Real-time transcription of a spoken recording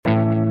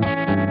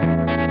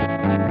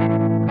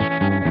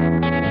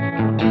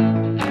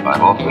I've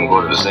often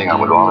quoted as saying I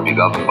would rather be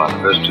governed by the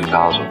first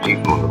 2,000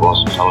 people in the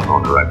Boston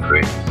Telephone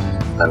Directory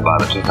than by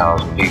the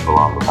 2,000 people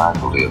on the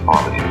faculty of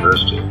Harvard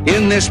University.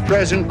 In this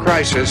present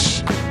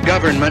crisis,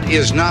 government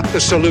is not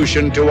the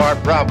solution to our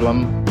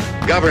problem.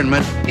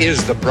 Government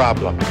is the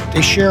problem.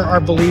 They share our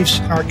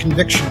beliefs, our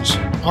convictions,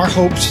 our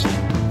hopes,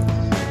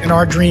 and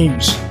our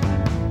dreams.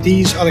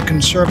 These are the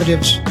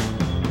conservatives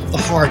of the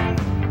heart.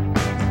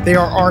 They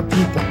are our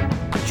people.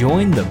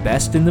 Join the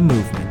best in the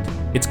movement.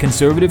 It's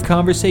Conservative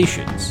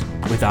Conversations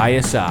with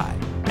ISI,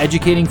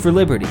 educating for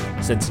liberty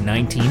since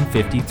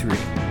 1953.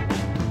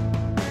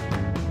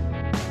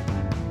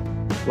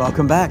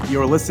 Welcome back.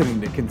 You're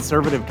listening to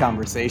Conservative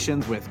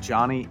Conversations with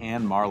Johnny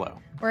and Marlo.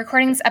 We're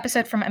recording this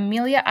episode from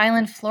Amelia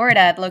Island,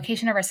 Florida, the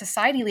location of our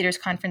Society Leaders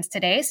Conference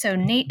today. So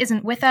Nate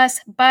isn't with us,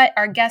 but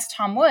our guest,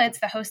 Tom Woods,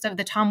 the host of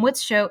The Tom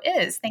Woods Show,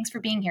 is. Thanks for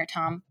being here,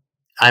 Tom.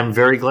 I'm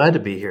very glad to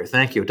be here.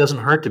 Thank you. It doesn't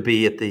hurt to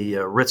be at the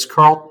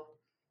Ritz-Carlton.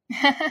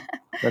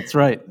 That's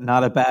right.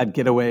 Not a bad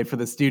getaway for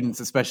the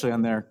students, especially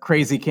on their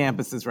crazy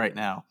campuses right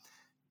now.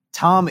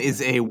 Tom is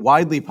a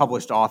widely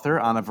published author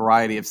on a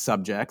variety of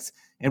subjects,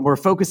 and we're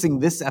focusing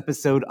this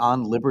episode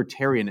on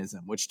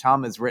libertarianism, which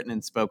Tom has written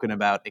and spoken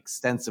about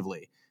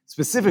extensively.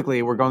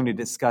 Specifically, we're going to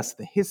discuss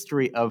the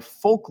history of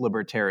folk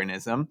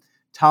libertarianism,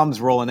 Tom's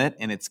role in it,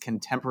 and its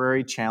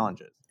contemporary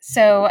challenges.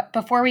 So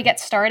before we get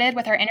started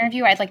with our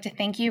interview, I'd like to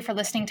thank you for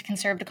listening to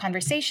Conservative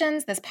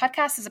Conversations. This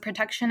podcast is a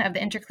production of the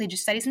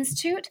Intercollegiate Studies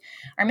Institute.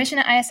 Our mission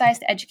at ISI is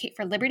to educate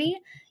for liberty.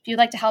 If you'd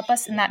like to help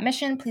us in that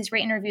mission, please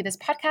rate and review this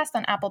podcast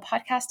on Apple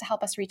Podcasts to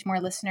help us reach more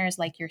listeners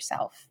like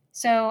yourself.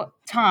 So,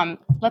 Tom,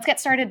 let's get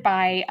started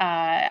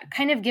by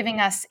kind of giving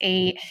us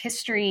a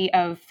history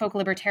of folk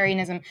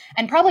libertarianism.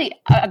 And probably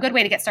a good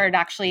way to get started,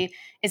 actually,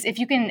 is if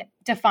you can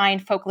define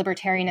folk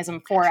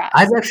libertarianism for us.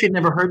 I've actually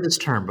never heard this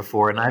term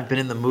before, and I've been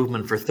in the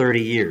movement for 30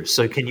 years.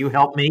 So can you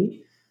help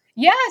me?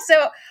 Yeah,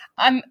 so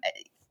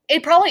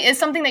it probably is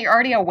something that you're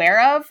already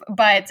aware of,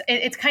 but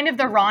it's kind of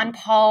the Ron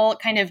Paul,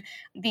 kind of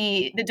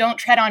the don't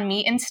tread on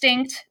me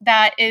instinct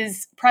that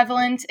is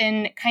prevalent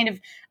in kind of,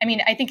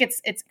 I think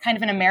it's kind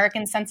of an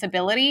American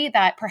sensibility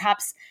that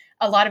perhaps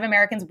a lot of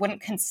Americans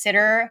wouldn't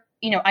consider,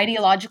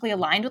 ideologically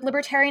aligned with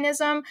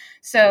libertarianism.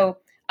 So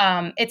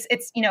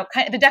it's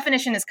the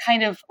definition is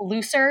kind of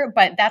looser,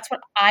 but that's what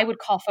I would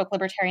call folk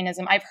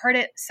libertarianism. I've heard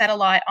it said a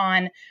lot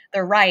on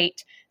the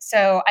right.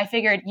 So I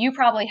figured you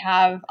probably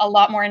have a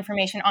lot more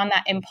information on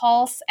that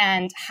impulse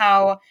and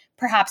how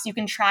perhaps you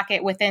can track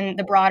it within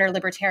the broader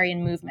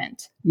libertarian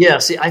movement. Yeah,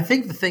 see, I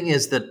think the thing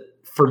is that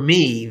for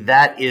me,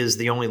 that is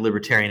the only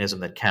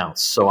libertarianism that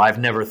counts. So I've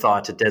never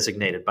thought to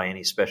designate it by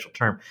any special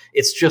term.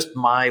 It's just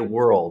my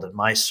world and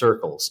my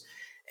circles.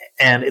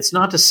 And it's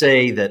not to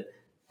say that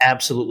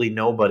absolutely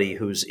nobody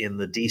who's in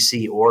the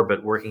DC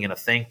orbit working in a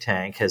think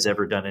tank has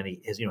never done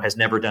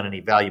any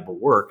valuable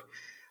work.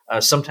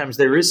 Sometimes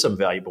there is some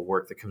valuable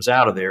work that comes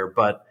out of there,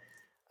 but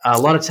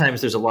a lot of times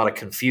there's a lot of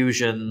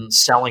confusion,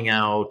 selling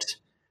out.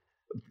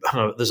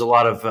 There's a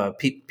lot of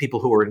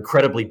people who are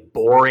incredibly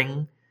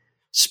boring,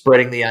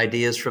 spreading the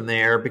ideas from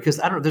there because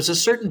there's a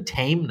certain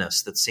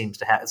tameness that seems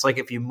to have. It's like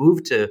if you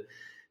move to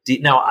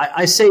now,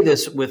 I say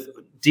this with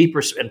deep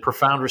and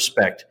profound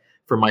respect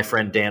for my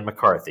friend Dan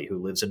McCarthy, who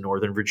lives in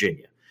Northern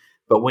Virginia.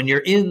 But when you're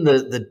in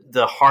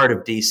the heart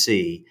of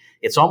DC,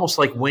 it's almost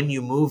like when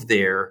you move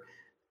there,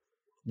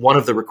 one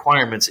of the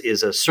requirements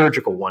is a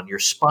surgical one. Your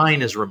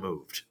spine is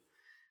removed,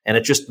 and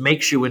it just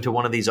makes you into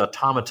one of these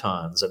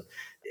automatons. And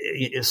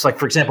it's like,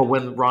 for example,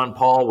 when Ron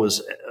Paul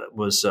was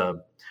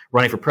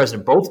running for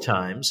president both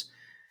times,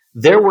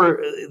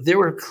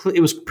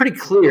 it was pretty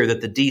clear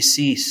that the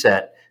DC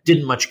set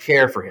didn't much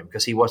care for him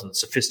because he wasn't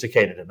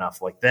sophisticated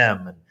enough like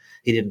them, and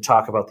he didn't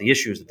talk about the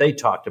issues that they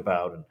talked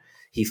about, and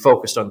he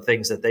focused on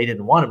things that they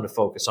didn't want him to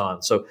focus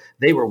on. So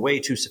they were way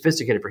too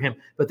sophisticated for him,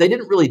 but they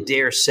didn't really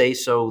dare say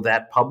so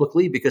that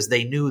publicly because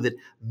they knew that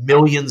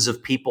millions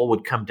of people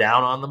would come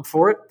down on them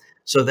for it.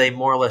 So they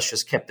more or less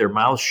just kept their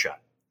mouths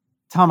shut.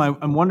 Tom,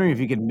 I'm wondering if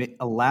you could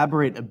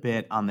elaborate a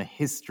bit on the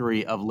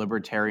history of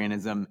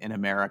libertarianism in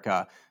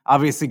America.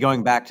 Obviously,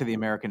 going back to the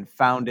American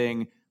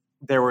founding,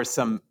 there were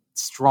some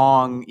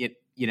strong,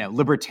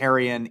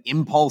 libertarian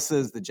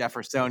impulses, the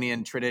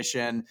Jeffersonian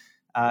tradition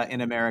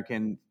in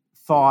American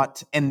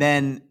thought. And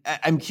then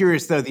I'm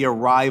curious, though, the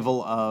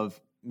arrival of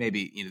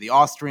maybe, the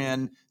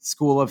Austrian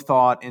school of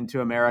thought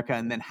into America.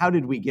 And then how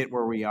did we get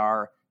where we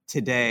are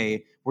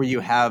today, where you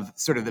have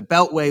sort of the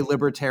Beltway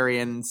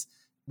libertarians,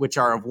 which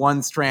are of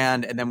one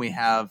strand, and then we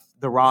have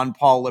the Ron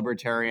Paul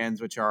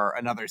libertarians, which are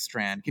another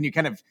strand. Can you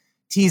kind of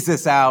tease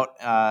this out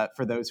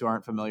for those who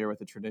aren't familiar with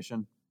the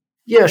tradition?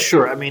 Yeah,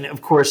 sure.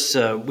 Of course,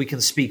 we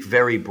can speak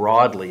very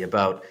broadly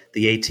about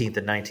the 18th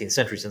and 19th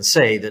centuries and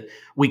say that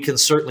we can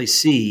certainly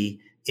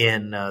see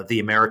in the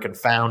American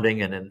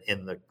founding and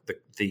in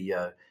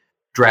the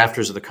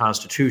drafters of the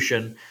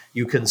Constitution,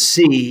 you can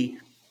see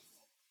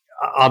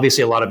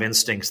obviously a lot of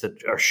instincts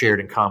that are shared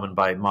in common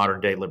by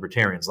modern-day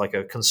libertarians, like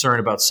a concern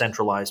about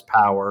centralized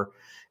power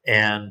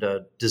and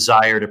a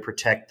desire to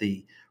protect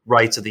the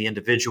rights of the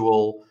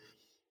individual,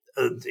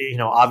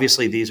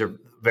 obviously these are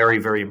very,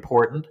 very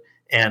important.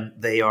 And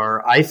they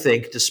are, I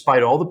think,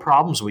 despite all the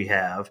problems we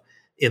have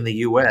in the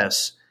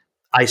U.S.,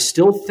 I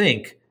still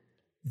think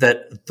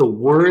that the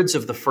words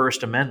of the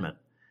First Amendment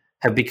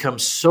have become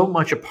so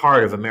much a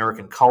part of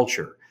American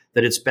culture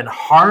that it's been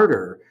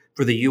harder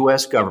for the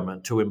U.S.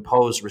 government to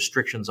impose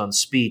restrictions on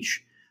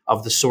speech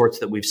of the sorts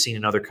that we've seen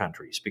in other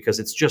countries, because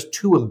it's just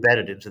too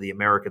embedded into the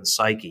American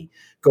psyche,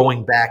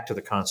 going back to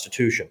the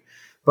Constitution.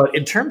 But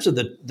in terms of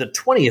the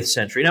 20th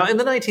century, now in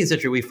the 19th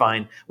century,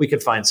 we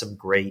could find some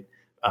great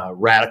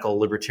radical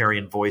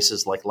libertarian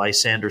voices like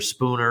Lysander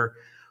Spooner,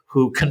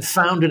 who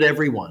confounded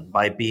everyone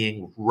by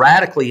being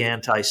radically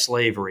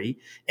anti-slavery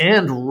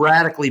and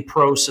radically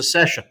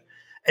pro-secession,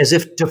 as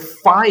if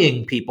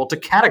defying people to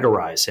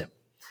categorize him.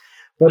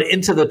 But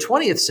into the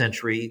 20th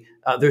century,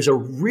 there's a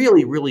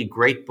really, really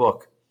great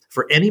book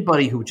for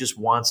anybody who just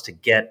wants to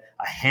get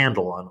a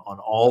handle on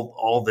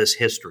all this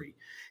history.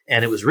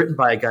 And it was written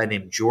by a guy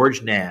named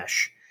George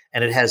Nash,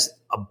 and it has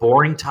a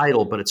boring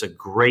title, but it's a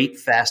great,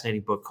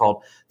 fascinating book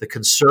called The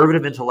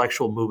Conservative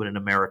Intellectual Movement in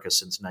America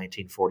Since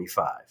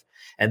 1945.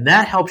 And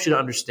that helps you to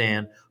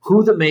understand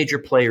who the major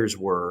players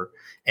were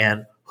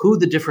and who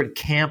the different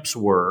camps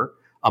were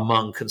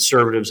among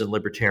conservatives and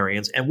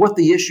libertarians, and what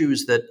the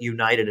issues that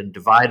united and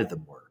divided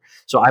them were.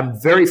 So I'm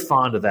very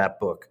fond of that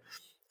book.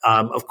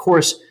 Of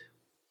course,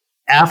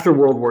 after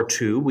World War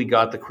II, we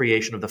got the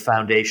creation of the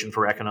Foundation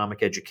for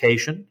Economic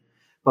Education.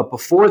 But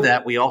before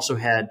that, we also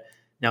had,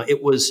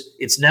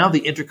 it's now the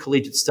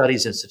Intercollegiate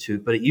Studies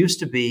Institute, but it used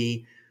to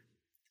be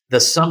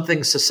the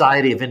something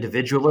Society of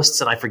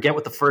Individualists, and I forget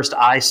what the first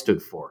I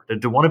stood for.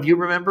 Do one of you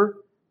remember?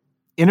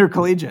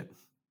 Intercollegiate.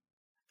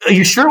 Are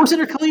you sure it was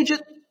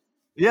intercollegiate?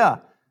 Yeah.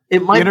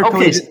 It might.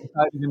 Okay.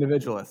 Society of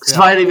Individualists.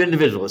 Society of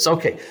Individualists.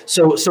 Okay.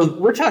 So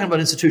we're talking about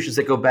institutions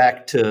that go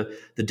back to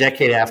the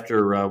decade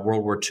after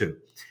World War II.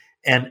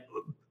 And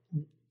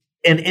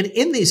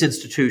in these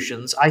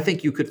institutions, I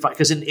think you could find,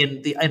 because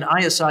in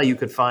ISI you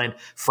could find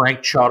Frank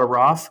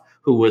Chodorow,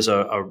 who was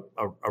a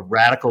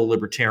radical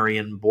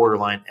libertarian,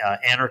 borderline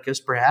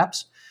anarchist,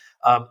 perhaps.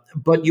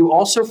 But you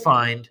also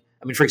find,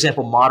 for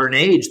example, Modern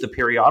Age, the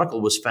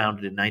periodical, was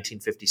founded in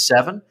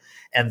 1957,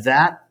 and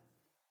that,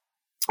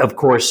 of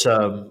course,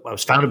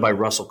 was founded by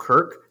Russell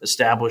Kirk,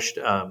 established,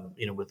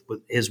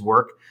 with his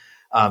work.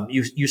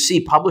 You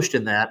see published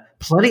in that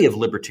plenty of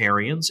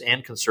libertarians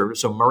and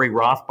conservatives. So Murray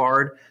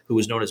Rothbard, who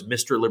was known as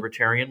Mr.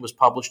 Libertarian, was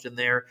published in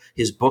there.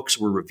 His books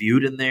were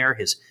reviewed in there.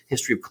 His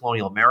History of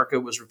Colonial America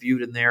was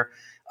reviewed in there.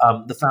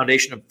 The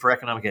Foundation for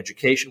Economic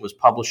Education was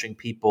publishing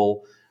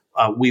people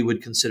we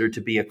would consider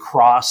to be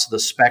across the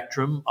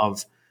spectrum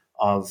of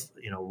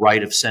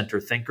right of center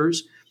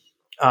thinkers.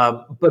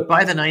 But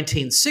by the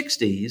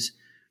 1960s,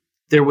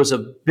 there was a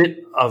bit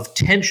of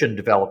tension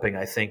developing,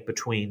 I think,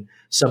 between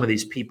some of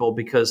these people,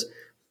 because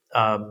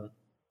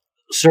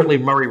certainly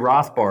Murray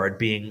Rothbard,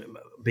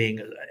 being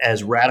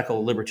as radical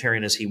a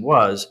libertarian as he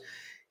was,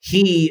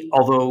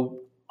 although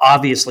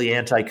obviously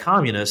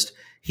anti-communist,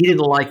 he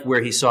didn't like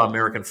where he saw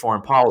American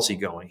foreign policy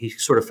going. He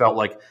sort of felt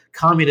like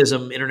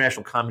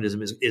international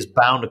communism is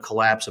bound to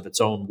collapse of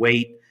its own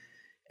weight,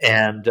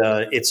 and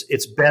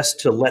it's best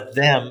to let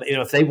them,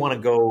 if they want to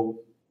go,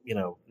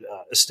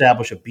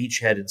 establish a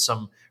beachhead in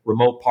some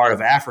remote part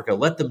of Africa,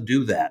 let them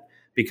do that,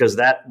 because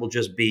that will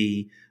just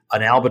be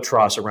an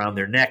albatross around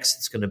their necks.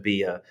 It's going to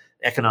be an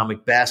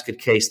economic basket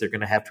case they're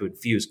going to have to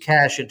infuse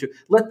cash into.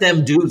 Let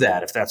them do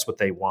that if that's what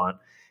they want,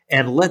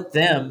 and let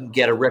them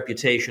get a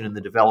reputation in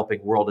the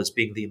developing world as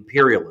being the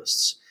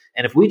imperialists.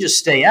 And if we just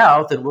stay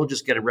out, then we'll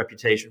just get a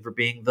reputation for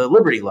being the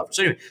liberty lovers.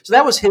 So anyway, so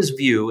that was his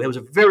view. It was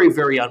a very,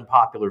 very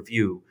unpopular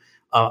view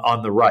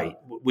on the right,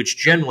 which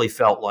generally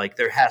felt like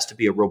there has to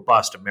be a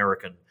robust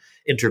American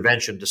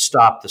intervention to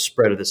stop the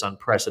spread of this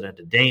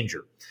unprecedented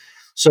danger.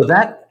 So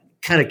that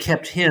kind of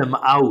kept him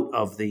out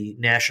of the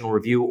National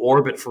Review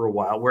orbit for a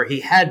while, where he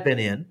had been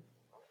in.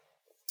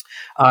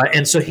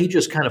 And so he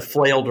just kind of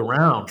flailed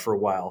around for a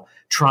while,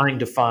 trying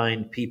to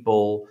find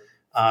people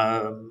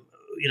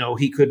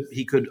he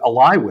could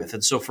ally with.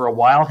 And so for a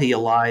while he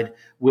allied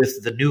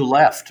with the New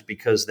Left,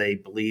 because they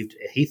believed,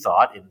 he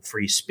thought, in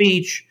free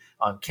speech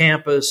on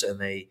campus, and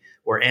they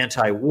were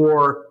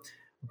anti-war.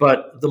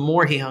 But the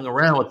more he hung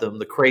around with them,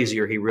 the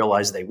crazier he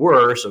realized they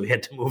were, so he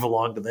had to move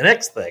along to the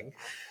next thing.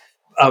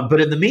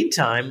 But in the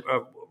meantime,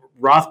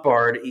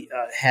 Rothbard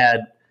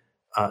had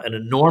an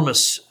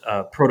enormous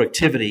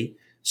productivity,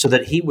 so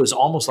that he was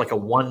almost like a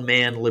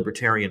one-man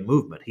libertarian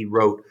movement. He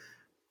wrote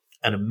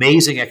an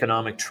amazing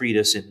economic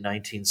treatise in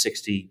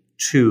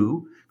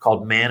 1962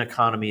 called Man,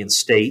 Economy, and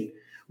State,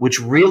 which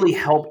really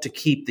helped to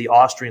keep the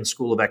Austrian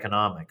School of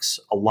Economics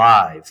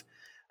alive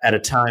at a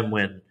time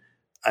when,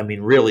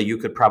 really, you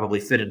could probably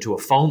fit into a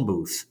phone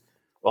booth.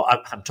 Well,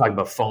 I'm talking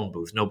about phone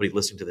booths. Nobody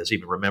listening to this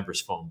even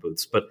remembers phone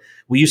booths, but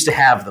we used to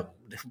have them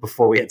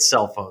before we had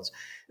cell phones.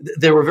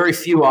 There were very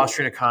few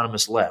Austrian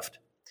economists left,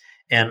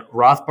 and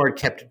Rothbard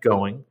kept it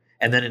going.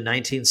 And then in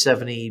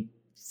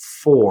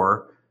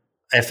 1974,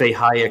 F.A.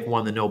 Hayek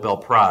won the Nobel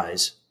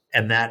Prize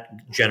and that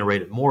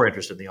generated more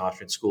interest in the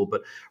Austrian school.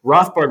 But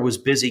Rothbard was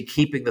busy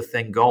keeping the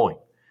thing going,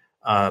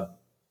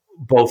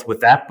 both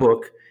with that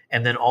book,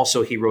 and then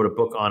also he wrote a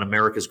book on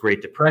America's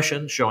Great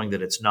Depression, showing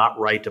that it's not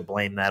right to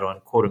blame that on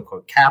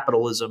quote-unquote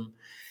capitalism.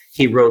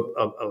 He wrote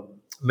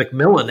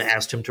Macmillan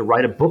asked him to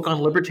write a book on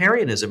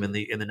libertarianism in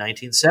the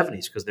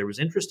 1970s because there was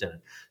interest in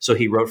it. So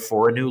he wrote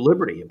For a New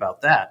Liberty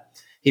about that.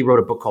 He wrote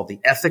a book called The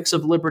Ethics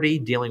of Liberty,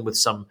 dealing with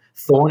some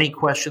thorny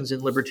questions in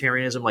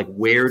libertarianism, like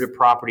where do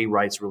property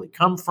rights really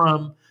come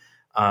from?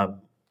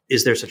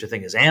 Is there such a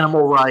thing as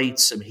animal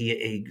rights? And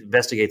he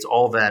investigates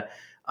all that.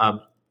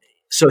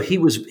 So he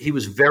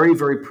was very,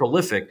 very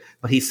prolific,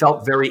 but he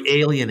felt very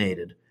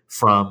alienated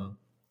from,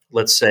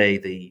 let's say,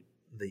 the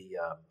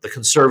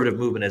conservative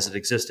movement as it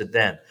existed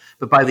then.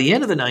 But by the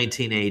end of the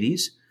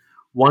 1980s,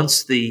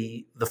 once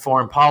the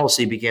foreign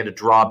policy began to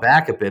draw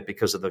back a bit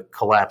because of the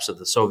collapse of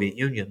the Soviet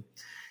Union,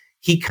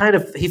 he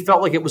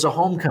felt like it was a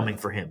homecoming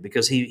for him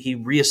because he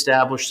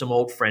reestablished some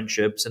old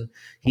friendships, and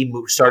he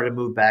started to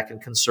move back in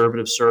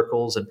conservative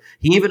circles. And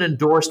he even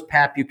endorsed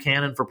Pat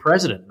Buchanan for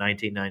president in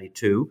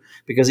 1992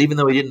 because even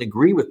though he didn't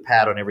agree with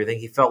Pat on everything,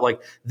 he felt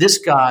like this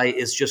guy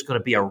is just going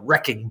to be a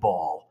wrecking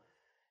ball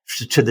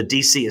to the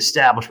DC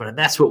establishment, and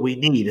that's what we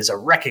need is a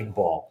wrecking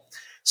ball.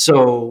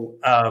 So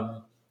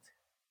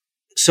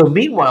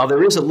meanwhile,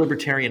 there is a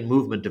libertarian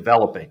movement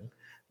developing,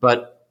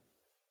 but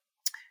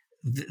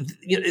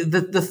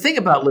the thing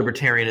about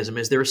libertarianism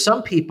is there are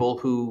some people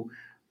who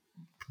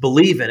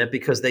believe in it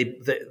because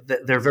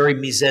they're very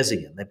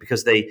Misesian,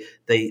 because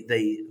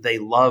they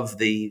love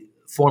the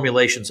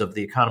formulations of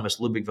the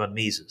economist Ludwig von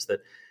Mises,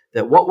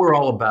 that what we're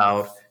all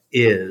about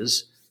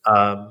is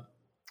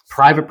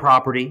private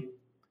property,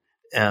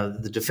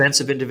 the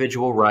defense of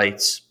individual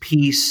rights,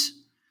 peace,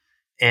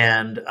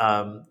 and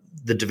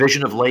the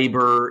division of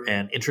labor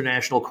and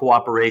international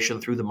cooperation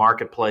through the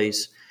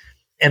marketplace.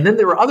 And then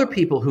there were other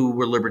people who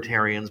were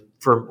libertarians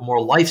for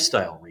more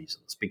lifestyle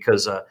reasons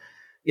because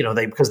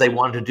they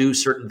wanted to do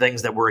certain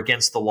things that were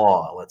against the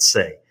law, let's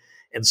say.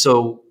 And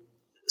so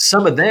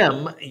some of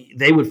them,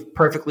 they would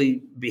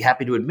perfectly be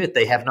happy to admit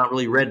they have not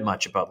really read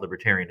much about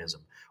libertarianism,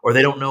 or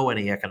they don't know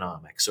any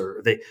economics,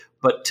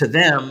 but to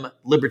them,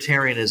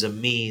 libertarianism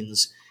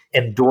means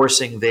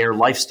endorsing their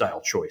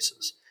lifestyle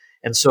choices.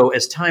 And so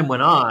as time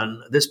went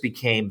on, this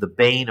became the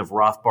bane of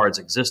Rothbard's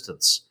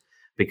existence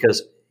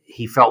because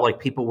he felt like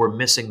people were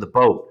missing the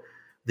boat.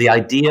 The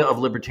idea of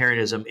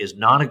libertarianism is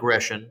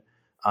non-aggression,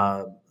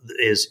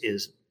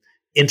 is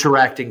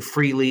interacting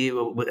freely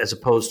as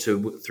opposed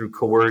to through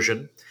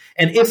coercion.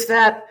 And if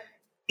that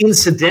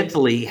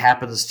incidentally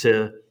happens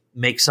to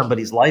make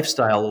somebody's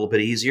lifestyle a little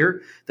bit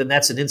easier, then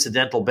that's an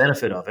incidental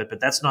benefit of it, but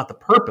that's not the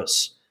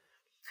purpose.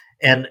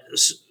 And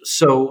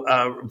so,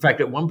 in fact,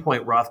 at one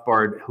point,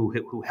 Rothbard,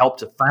 who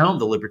helped to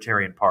found the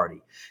Libertarian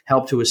Party,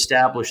 helped to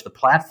establish the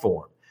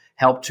platform,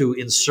 helped to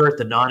insert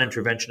the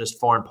non-interventionist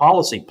foreign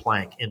policy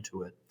plank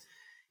into it.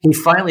 He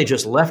finally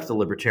just left the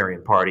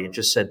Libertarian Party and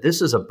just said,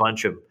 this is a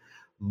bunch of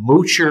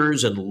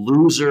moochers and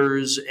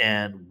losers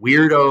and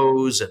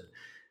weirdos,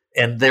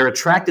 and they're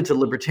attracted to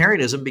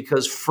libertarianism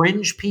because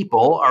fringe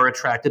people are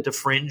attracted to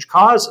fringe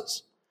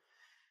causes.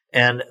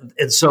 And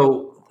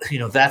so,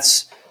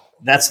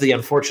 that's the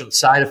unfortunate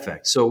side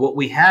effect. So what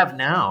we have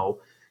now,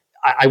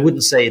 I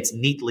wouldn't say it's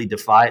neatly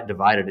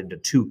divided into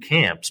two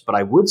camps, but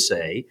I would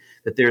say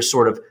that there's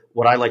sort of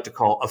what I like to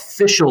call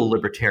official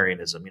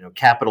libertarianism,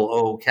 capital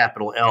O,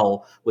 capital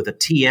L with a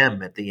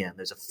TM at the end.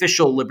 There's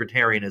official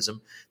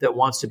libertarianism that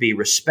wants to be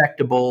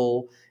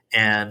respectable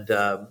and,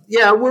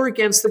 we're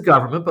against the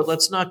government, but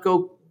let's not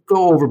go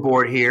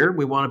overboard here.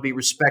 We want to be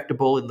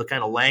respectable in the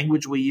kind of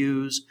language we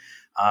use.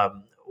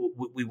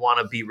 We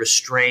want to be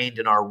restrained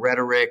in our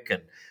rhetoric,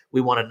 and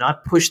we want to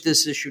not push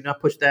this issue,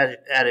 not push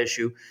that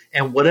issue.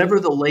 And whatever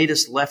the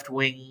latest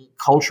left-wing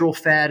cultural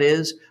fad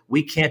is,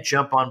 we can't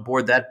jump on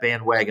board that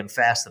bandwagon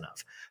fast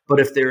enough. But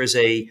if there is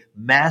a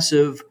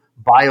massive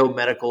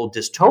biomedical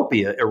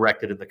dystopia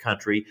erected in the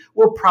country,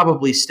 we'll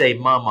probably stay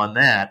mum on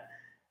that,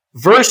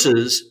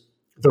 versus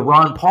the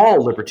Ron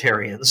Paul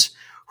libertarians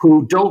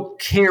who don't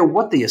care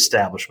what the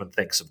establishment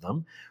thinks of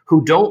them,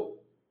 who don't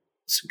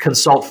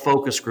consult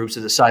focus groups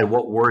to decide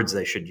what words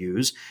they should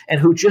use, and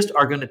who just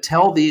are going to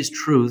tell these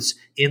truths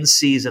in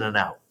season and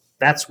out.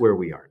 That's where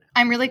we are now.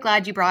 I'm really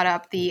glad you brought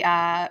up the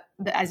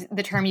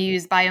term you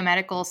used,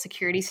 biomedical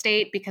security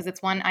state, because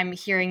it's one I'm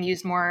hearing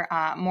used more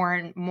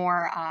and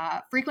more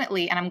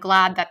frequently, and I'm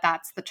glad that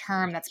that's the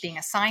term that's being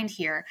assigned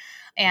here.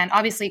 And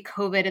obviously,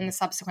 COVID and the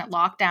subsequent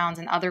lockdowns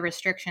and other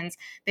restrictions,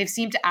 they've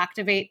seemed to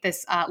activate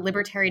this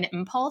libertarian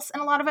impulse in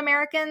a lot of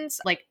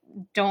Americans, like,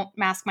 don't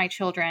mask my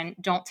children,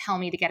 don't tell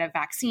me to get a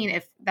vaccine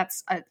if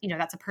that's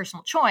a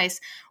personal choice,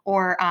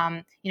 or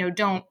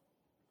don't.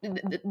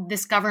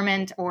 This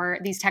government or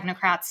these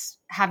technocrats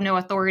have no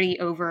authority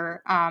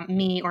over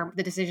me or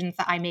the decisions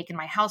that I make in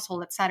my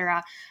household, et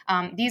cetera.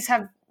 These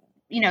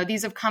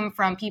have come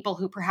from people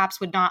who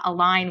perhaps would not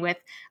align with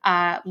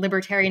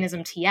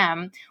libertarianism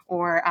TM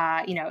or,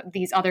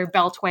 these other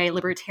Beltway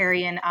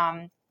libertarian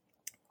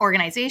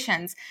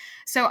organizations.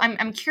 So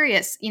I'm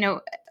curious,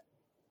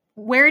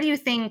 where do you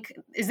think,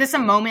 is this a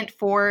moment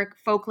for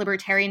folk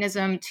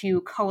libertarianism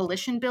to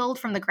coalition build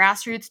from the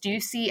grassroots? Do you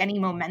see any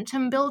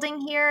momentum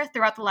building here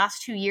throughout the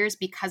last 2 years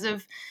because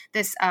of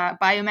this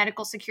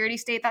biomedical security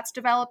state that's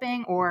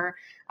developing? Or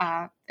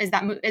is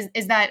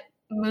that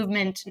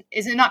movement,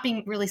 is it not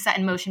being really set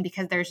in motion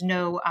because there's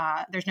no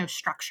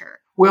structure?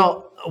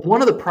 Well,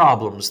 one of the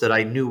problems that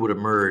I knew would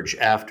emerge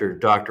after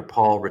Dr.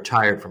 Paul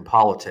retired from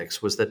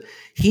politics was that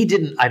he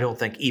didn't, I don't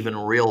think, even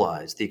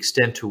realize the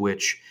extent to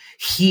which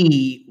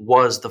he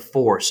was the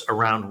force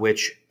around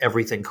which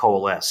everything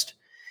coalesced.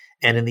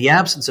 And in the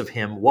absence of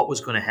him, what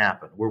was going to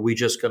happen? Were we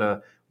just going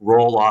to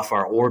roll off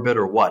our orbit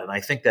or what? And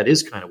I think that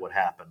is kind of what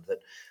happened,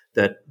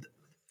 that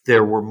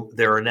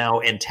there are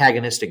now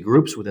antagonistic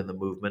groups within the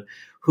movement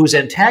whose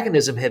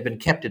antagonism had been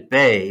kept at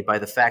bay by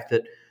the fact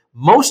that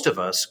most of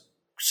us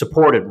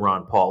supported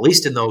Ron Paul, at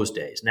least in those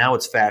days. Now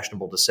it's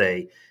fashionable to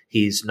say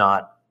he's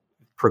not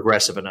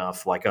progressive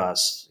enough like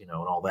us, and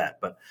all that.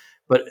 But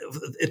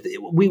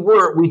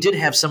we did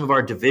have some of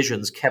our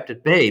divisions kept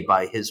at bay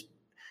by his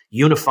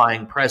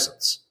unifying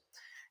presence.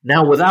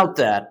 Now, without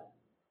that,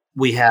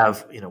 we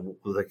have,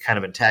 the kind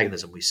of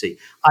antagonism we see.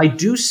 I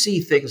do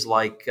see things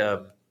like,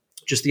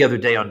 just the other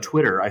day on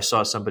Twitter, I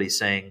saw somebody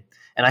saying,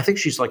 and I think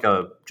she's like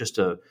just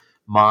a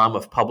mom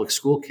of public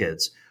school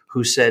kids,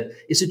 who said,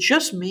 is it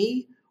just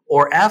me,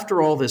 or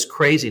after all this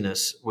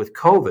craziness with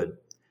COVID,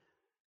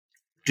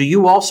 do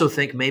you also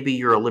think maybe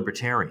you're a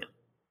libertarian?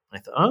 I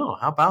thought, oh,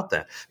 how about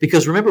that?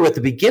 Because remember, at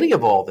the beginning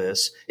of all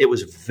this, it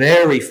was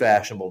very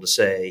fashionable to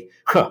say,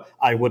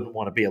 I wouldn't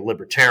want to be a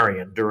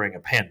libertarian during a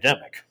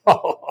pandemic.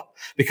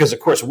 Because, of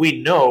course, we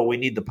know we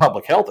need the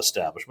public health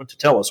establishment to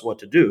tell us what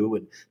to do.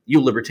 And you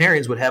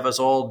libertarians would have us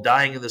all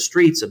dying in the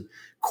streets and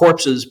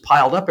corpses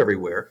piled up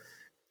everywhere.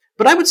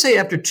 But I would say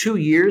after 2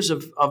 years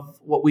of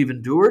what we've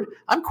endured,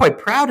 I'm quite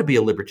proud to be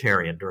a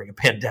libertarian during a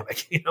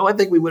pandemic. I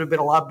think we would have been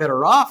a lot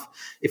better off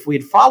if we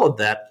had followed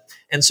that.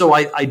 And so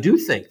I do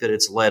think that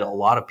it's led a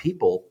lot of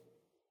people,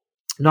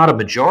 not a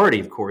majority,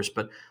 of course,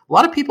 but a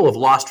lot of people have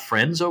lost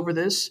friends over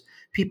this.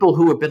 People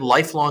who have been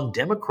lifelong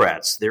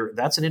Democrats.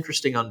 That's an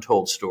interesting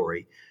untold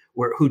story,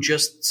 who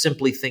just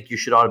simply think you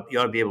ought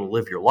to be able to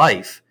live your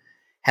life,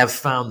 have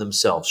found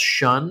themselves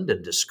shunned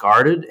and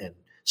discarded and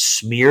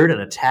smeared and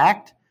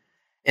attacked,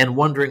 and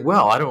wondering,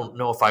 well, I don't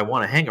know if I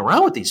want to hang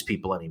around with these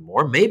people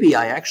anymore. Maybe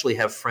I actually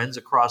have friends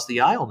across the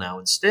aisle now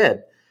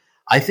instead.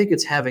 I think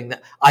it's having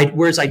that.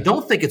 Whereas I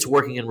don't think it's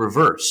working in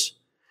reverse.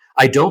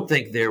 I don't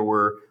think there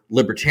were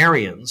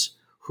libertarians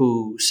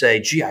who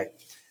say, gee,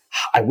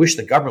 I wish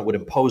the government would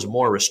impose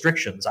more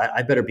restrictions.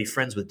 I better be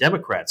friends with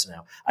Democrats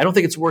now. I don't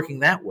think it's working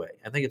that way.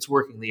 I think it's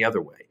working the other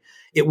way.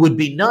 It would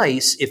be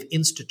nice if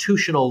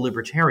institutional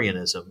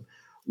libertarianism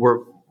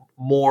were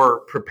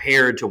more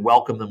prepared to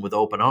welcome them with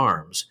open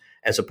arms,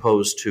 as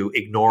opposed to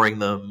ignoring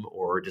them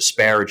or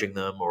disparaging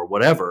them or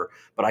whatever.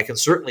 But I can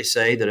certainly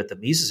say that at the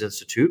Mises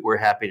Institute, we're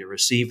happy to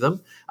receive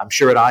them. I'm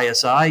sure at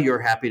ISI, you're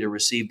happy to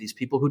receive these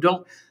people who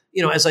don't,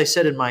 as I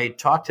said in my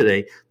talk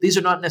today, these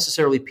are not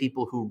necessarily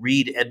people who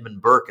read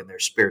Edmund Burke in their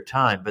spare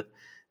time, but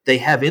they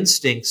have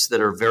instincts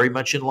that are very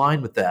much in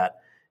line with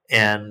that.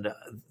 And,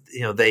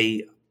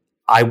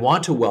 I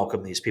want to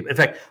welcome these people. In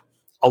fact,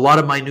 a lot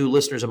of my new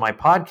listeners of my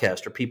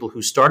podcast are people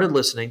who started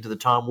listening to the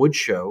Tom Woods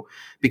Show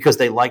because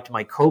they liked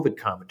my COVID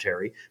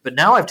commentary. But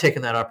now I've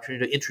taken that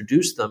opportunity to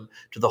introduce them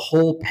to the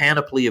whole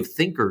panoply of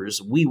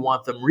thinkers we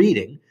want them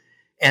reading.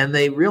 And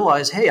they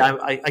realize, hey,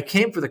 I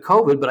came for the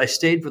COVID, but I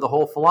stayed for the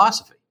whole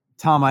philosophy.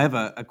 Tom, I have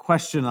a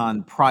question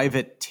on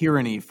private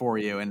tyranny for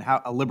you and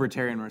how a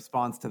libertarian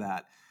response to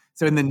that.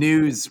 So in the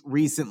news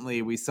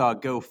recently, we saw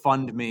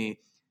GoFundMe.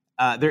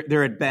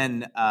 There had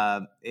been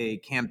a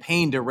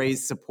campaign to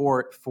raise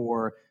support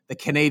for the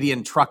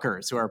Canadian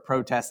truckers who are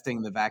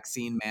protesting the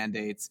vaccine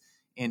mandates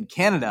in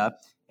Canada.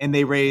 And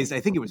they raised, I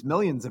think it was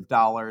millions of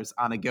dollars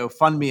on a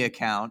GoFundMe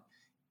account.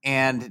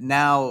 And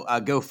now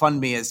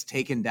GoFundMe has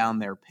taken down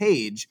their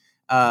page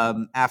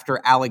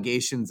after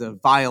allegations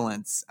of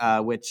violence,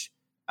 which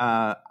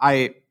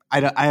I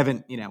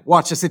haven't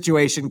watched the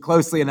situation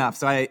closely enough,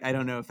 so I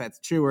don't know if that's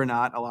true or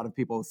not. A lot of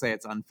people say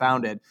it's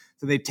unfounded.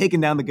 So they've taken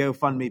down the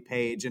GoFundMe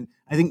page, and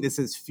I think this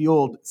has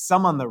fueled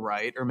some on the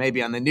right, or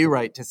maybe on the new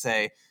right, to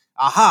say,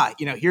 aha,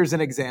 here's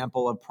an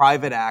example of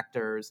private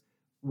actors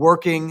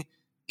working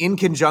in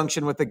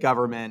conjunction with the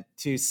government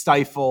to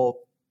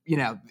stifle,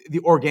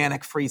 the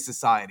organic free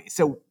society.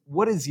 So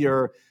what is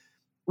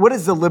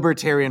the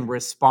libertarian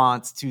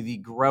response to the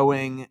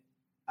growing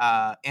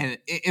and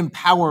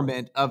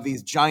empowerment of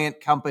these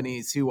giant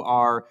companies who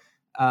are,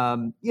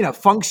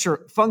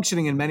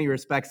 functioning in many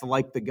respects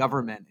like the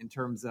government in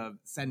terms of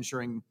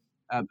censoring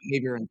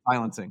behavior and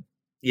silencing?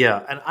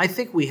 Yeah, and I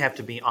think we have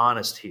to be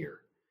honest here.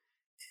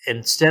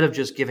 Instead of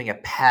just giving a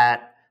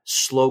pat,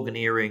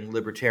 sloganeering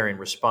libertarian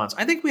response,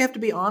 I think we have to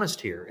be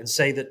honest here and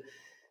say that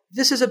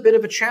this is a bit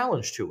of a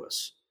challenge to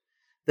us.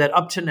 That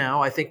up to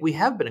now, I think we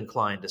have been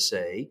inclined to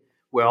say,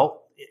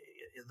 well,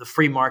 the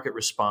free market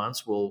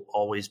response will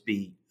always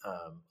be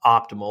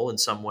optimal in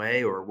some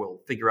way, or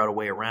we'll figure out a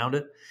way around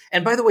it.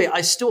 And by the way,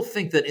 I still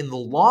think that in the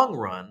long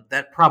run,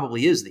 that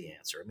probably is the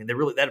answer. I mean,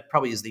 that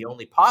probably is the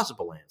only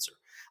possible answer.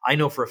 I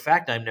know for a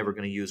fact I'm never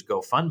going to use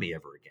GoFundMe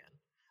ever again.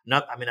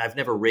 I've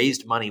never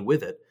raised money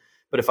with it,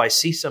 but if I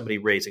see somebody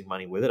raising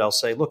money with it, I'll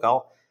say, look,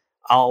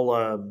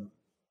 I'll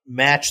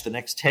match the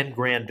next 10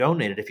 grand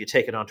donated if you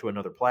take it onto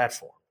another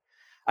platform.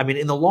 I mean,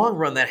 in the long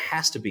run, that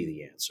has to be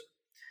the answer.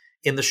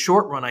 In the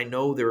short run, I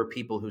know there are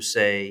people who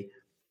say,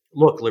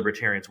 look,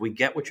 libertarians, we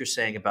get what you're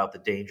saying about the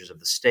dangers of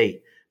the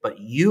state, but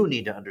you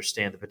need to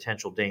understand the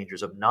potential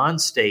dangers of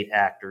non-state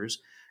actors,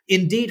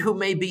 indeed, who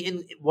may be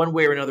in one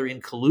way or another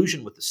in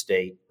collusion with the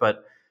state.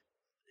 But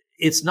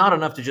it's not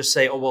enough to just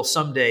say, oh, well,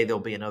 someday there'll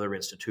be another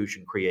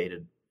institution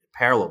created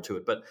parallel to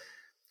it. But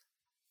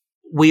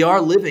we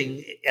are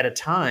living at a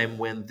time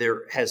when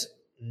there has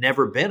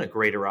never been a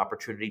greater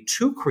opportunity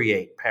to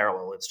create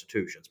parallel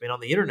institutions. I mean, on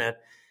the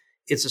internet,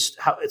 it's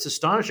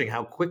astonishing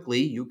how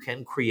quickly you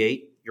can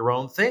create your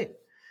own thing.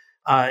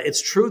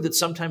 It's true that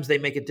sometimes they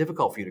make it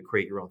difficult for you to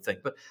create your own thing,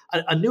 but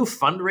a new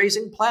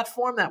fundraising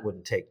platform, that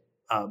wouldn't take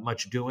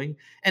much doing,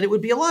 and it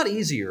would be a lot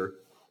easier.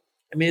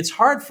 I mean, it's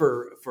hard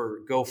for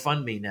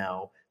GoFundMe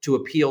now to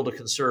appeal to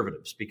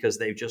conservatives because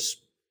they've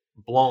just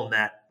blown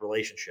that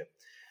relationship.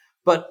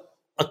 But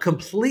a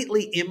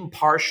completely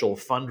impartial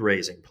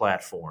fundraising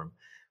platform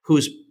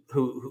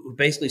who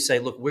basically say,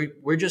 look,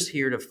 we're just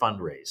here to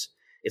fundraise.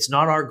 It's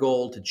not our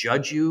goal to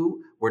judge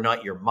you. We're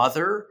not your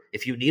mother.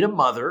 If you need a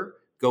mother,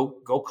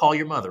 go call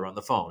your mother on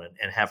the phone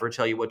and have her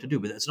tell you what to do.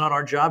 But it's not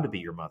our job to be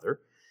your mother.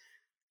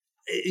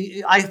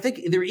 I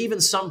think there are even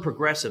some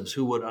progressives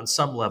who would on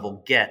some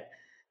level get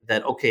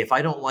that, okay, if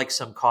I don't like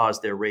some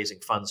cause they're raising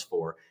funds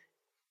for,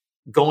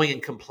 going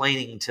and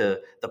complaining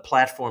to the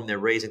platform they're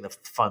raising the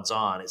funds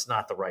on is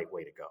not the right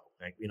way to go.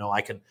 Right? You know,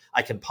 I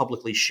can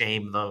publicly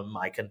shame them.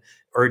 I can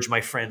urge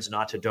my friends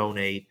not to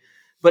donate.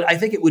 But I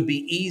think it would be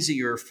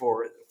easier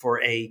for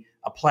a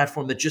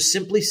platform that just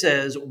simply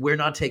says we're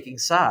not taking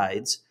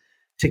sides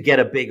to get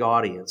a big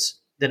audience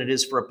than it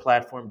is for a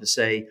platform to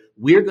say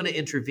we're going to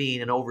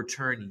intervene and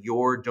overturn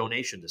your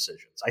donation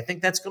decisions. I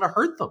think that's going to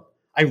hurt them.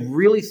 I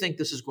really think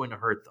this is going to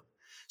hurt them.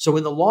 So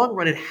in the long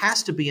run, it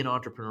has to be an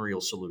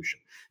entrepreneurial solution.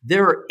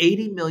 There are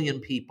 80 million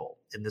people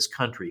in this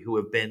country who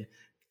have been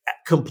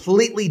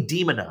completely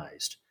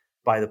demonized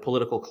by the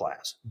political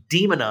class,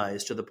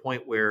 demonized to the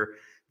point where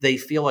they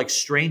feel like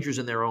strangers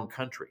in their own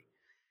country.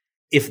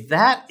 If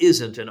that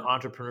isn't an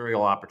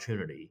entrepreneurial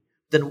opportunity,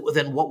 then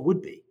what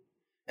would be?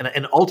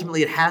 And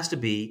ultimately, it has to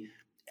be.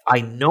 I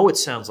know it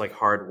sounds like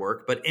hard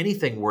work, but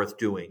anything worth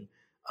doing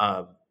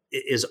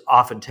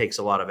often takes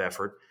a lot of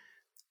effort.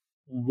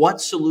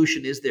 What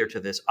solution is there to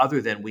this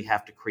other than we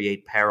have to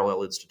create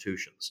parallel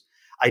institutions?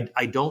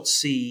 I don't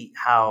see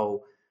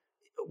how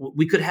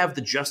we could have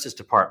the Justice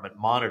Department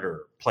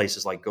monitor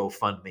places like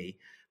GoFundMe,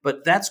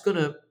 but that's going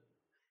to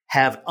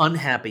have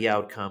unhappy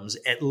outcomes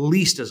at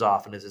least as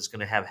often as it's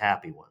going to have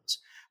happy ones.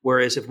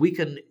 Whereas if we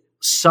can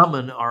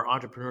summon our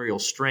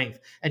entrepreneurial strength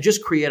and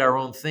just create our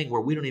own thing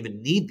where we don't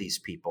even need these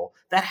people,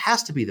 that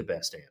has to be the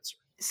best answer.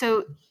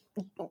 So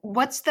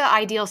what's the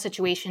ideal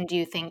situation, do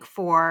you think,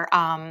 for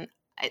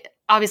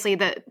obviously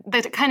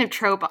the kind of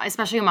trope,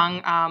 especially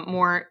among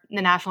more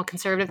the national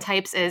conservative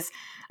types, is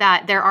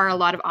that there are a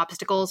lot of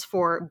obstacles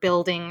for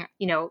building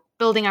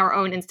our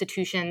own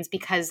institutions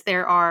because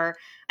there are,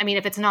 I mean,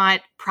 if it's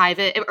not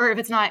private or if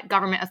it's not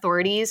government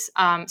authorities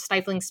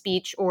stifling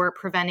speech or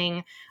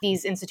preventing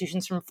these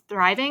institutions from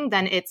thriving,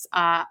 then it's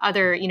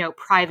other,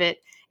 private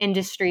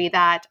industry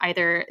that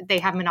either they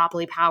have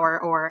monopoly power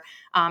or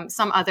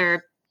some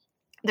other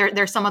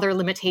there's some other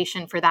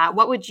limitation for that.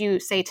 What would you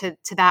say to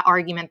that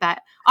argument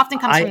that often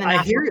comes from the national?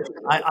 I hear you.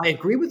 I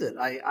agree with it.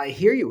 I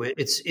hear you.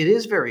 It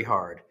is very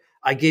hard.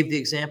 I gave the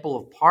example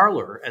of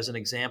Parler as an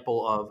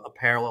example of a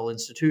parallel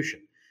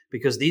institution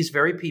because these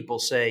very people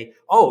say,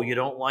 oh, you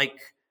don't like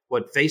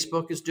what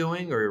Facebook is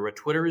doing or what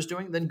Twitter is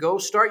doing? Then go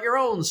start your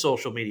own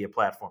social media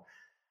platform.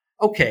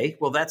 Okay,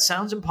 well, that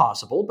sounds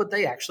impossible, but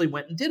they actually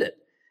went and did it.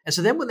 And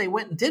so then when they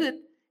went and did it,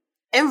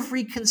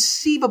 every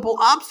conceivable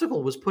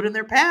obstacle was put in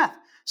their path.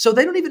 So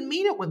they don't even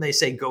mean it when they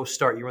say, go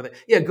start your own thing.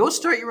 Yeah, go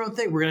start your own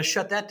thing. We're going to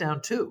shut that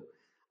down too.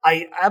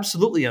 I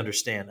absolutely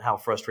understand how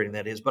frustrating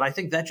that is, but I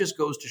think that just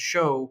goes to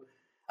show,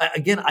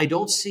 again, I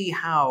don't see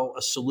how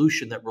a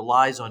solution that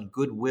relies on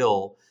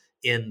goodwill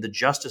in the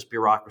justice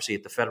bureaucracy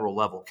at the federal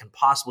level can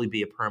possibly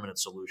be a permanent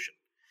solution.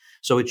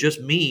 So it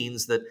just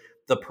means that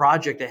the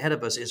project ahead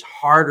of us is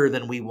harder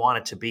than we want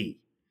it to be.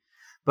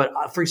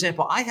 But for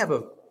example, I have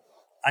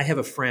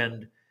a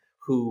friend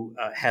who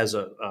has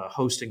a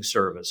hosting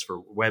service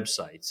for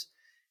websites.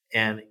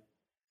 And,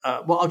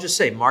 I'll just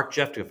say Mark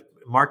Jeftovic,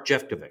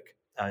 Jeftovic.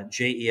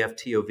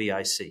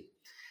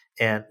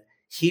 And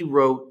he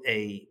wrote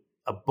a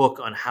book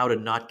on how to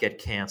not get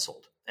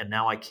canceled. And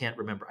now I can't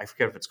remember. I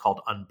forget if it's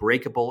called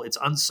Unbreakable. It's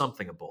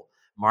Unsomethingable,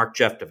 Mark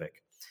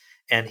Jeftovic.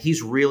 And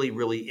he's really,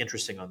 really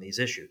interesting on these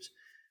issues.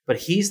 But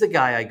he's the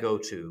guy I go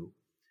to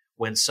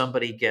when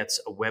somebody gets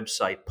a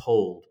website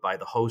pulled by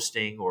the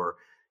hosting or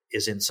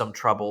is in some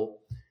trouble,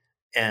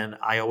 and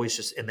I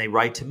always and they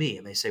write to me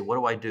and they say, what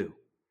do I do?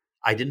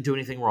 I didn't do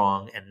anything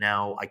wrong, and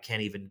now I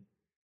can't even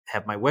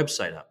have my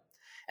website up.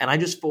 And I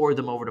just forward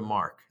them over to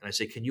Mark, and I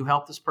say, can you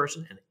help this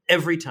person? And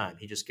every time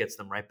he just gets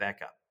them right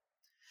back up.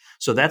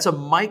 So that's a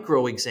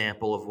micro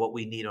example of what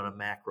we need on a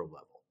macro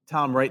level.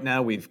 Tom, right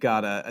now we've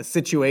got a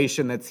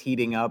situation that's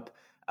heating up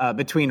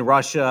between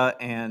Russia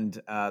and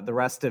the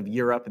rest of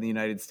Europe and the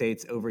United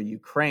States over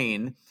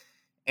Ukraine.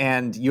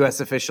 And U.S.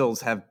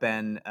 officials have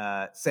been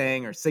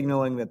saying or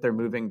signaling that they're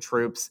moving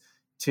troops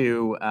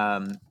to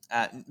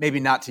maybe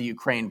not to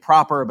Ukraine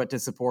proper, but to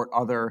support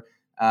other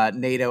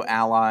NATO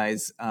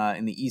allies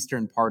in the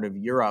eastern part of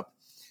Europe.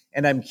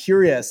 And I'm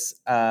curious,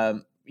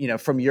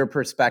 from your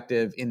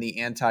perspective in the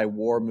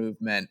anti-war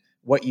movement,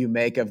 what you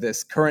make of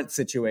this current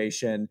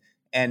situation.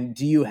 And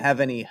do you have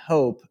any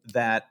hope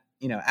that,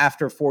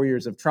 after 4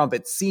 years of Trump,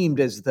 it seemed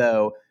as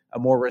though a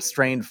more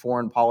restrained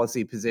foreign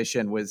policy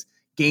position was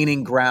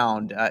gaining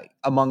ground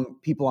among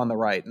people on the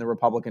right in the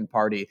Republican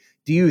Party?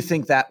 Do you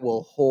think that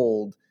will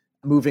hold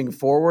moving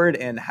forward?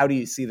 And how do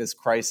you see this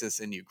crisis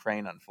in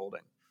Ukraine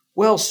unfolding?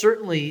 Well,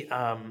 certainly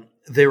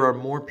there are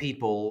more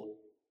people,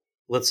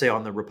 let's say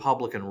on the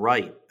Republican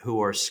right, who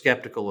are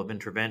skeptical of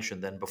intervention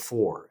than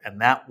before.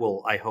 And that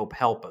will, I hope,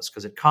 help us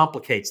because it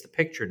complicates the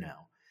picture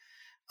now.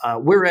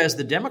 Whereas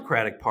the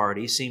Democratic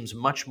Party seems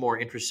much more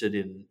interested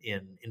in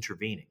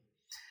intervening.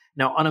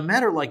 Now, on a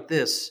matter like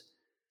this,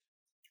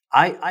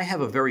 I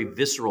have a very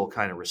visceral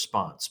kind of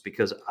response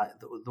because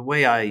the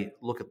way I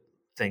look at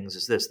things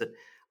is this, that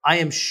I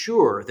am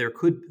sure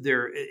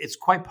it's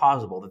quite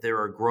possible that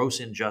there are gross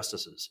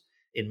injustices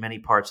in many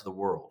parts of the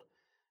world,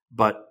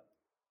 but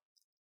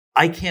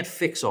I can't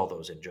fix all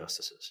those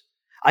injustices.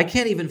 I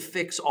can't even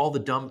fix all the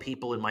dumb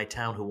people in my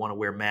town who want to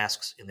wear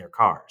masks in their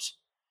cars.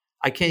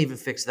 I can't even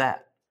fix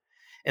that.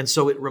 And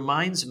so it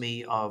reminds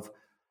me of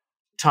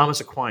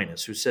Thomas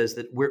Aquinas, who says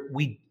that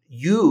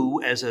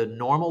you as a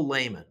normal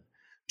layman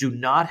do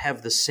not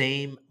have the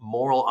same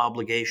moral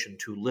obligation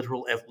to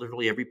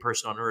literally every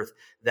person on earth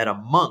that a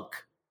monk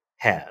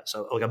has,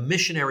 like a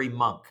missionary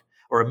monk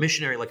or a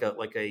missionary like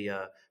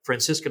a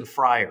Franciscan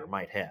friar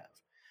might have.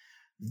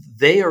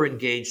 They are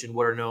engaged in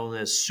what are known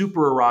as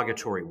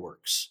supererogatory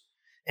works,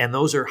 and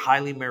those are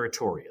highly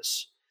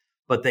meritorious,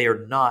 but they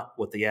are not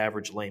what the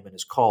average layman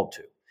is called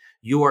to.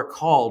 You are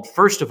called,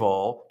 first of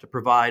all, to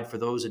provide for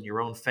those in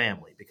your own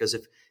family, because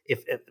if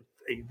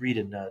you read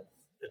in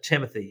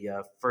Timothy,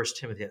 1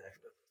 Timothy, I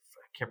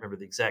can't remember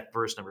the exact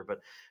verse number,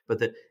 but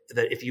that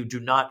if you do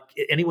not,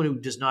 anyone who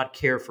does not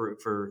care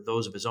for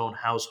those of his own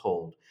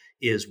household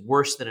is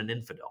worse than an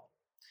infidel.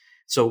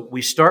 So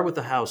we start with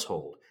the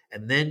household,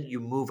 and then you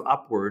move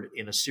upward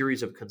in a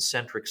series of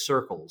concentric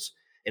circles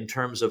in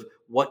terms of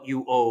what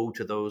you owe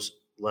to those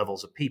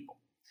levels of people.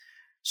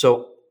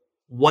 So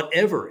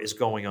whatever is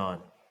going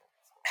on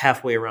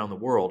halfway around the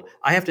world,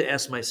 I have to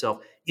ask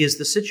myself, is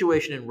the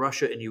situation in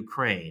Russia and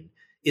Ukraine,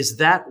 is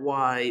that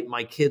why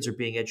my kids are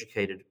being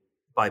educated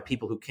by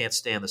people who can't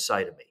stand the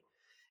sight of me?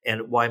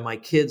 And why my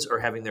kids are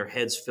having their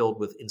heads filled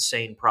with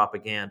insane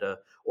propaganda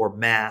or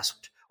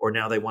masked, or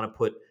now they want to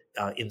put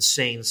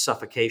insane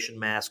suffocation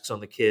masks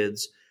on the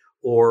kids,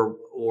 or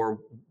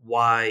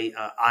why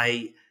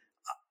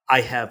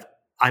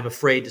I'm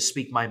afraid to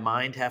speak my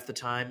mind half the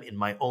time in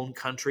my own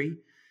country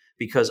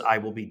because I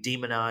will be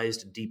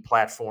demonized and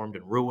deplatformed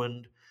and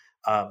ruined.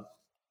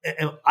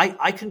 And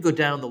I can go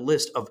down the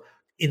list of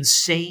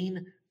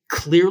insane,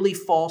 clearly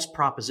false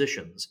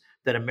propositions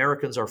that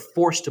Americans are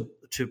forced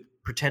to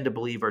pretend to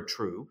believe are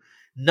true.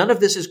 None of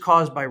this is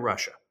caused by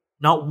Russia.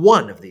 Not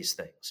one of these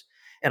things.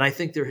 And I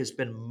think there has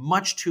been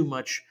much too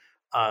much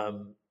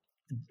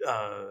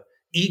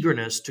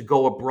eagerness to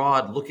go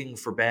abroad looking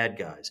for bad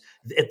guys.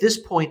 At this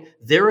point,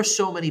 there are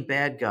so many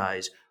bad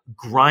guys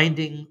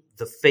grinding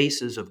the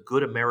faces of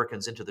good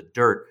Americans into the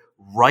dirt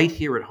right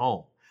here at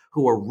home,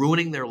 who are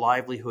ruining their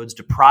livelihoods,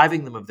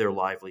 depriving them of their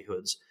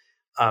livelihoods,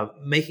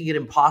 making it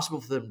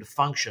impossible for them to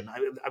function.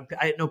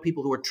 I know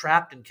people who are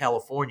trapped in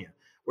California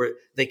where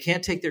they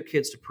can't take their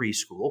kids to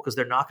preschool because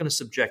they're not going to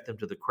subject them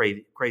to the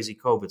crazy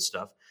COVID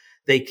stuff.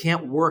 They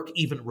can't work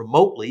even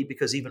remotely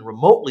because even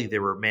remotely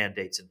there were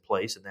mandates in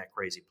place in that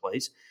crazy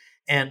place.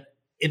 And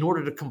in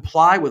order to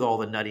comply with all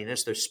the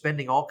nuttiness, they're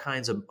spending all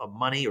kinds of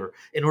money, or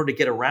in order to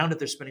get around it,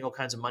 they're spending all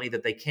kinds of money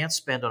that they can't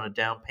spend on a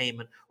down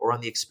payment or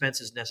on the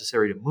expenses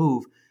necessary to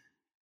move.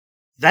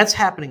 That's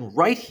happening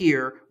right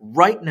here,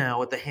 right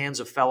now, at the hands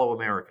of fellow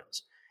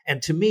Americans.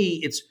 And to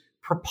me, it's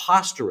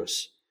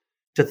preposterous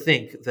to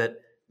think that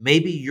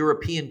maybe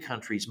European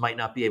countries might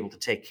not be able to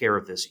take care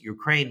of this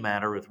Ukraine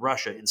matter with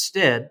Russia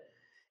instead.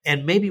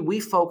 And maybe we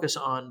focus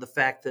on the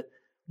fact that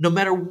no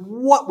matter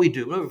what we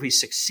do, whether we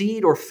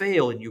succeed or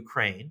fail in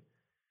Ukraine,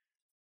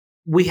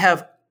 we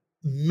have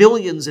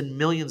millions and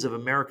millions of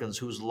Americans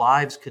whose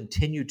lives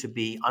continue to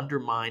be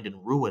undermined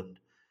and ruined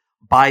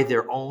by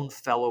their own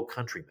fellow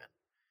countrymen.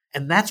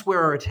 And that's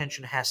where our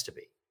attention has to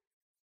be.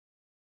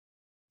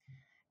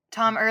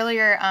 Tom,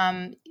 earlier,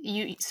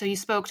 you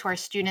spoke to our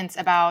students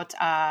about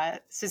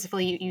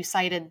specifically you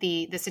cited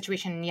the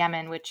situation in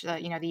Yemen, which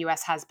the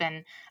U.S. has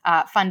been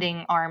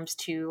funding arms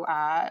to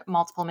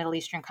multiple Middle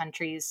Eastern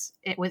countries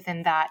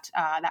within that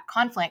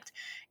conflict,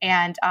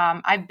 and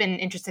I've been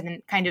interested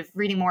in kind of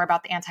reading more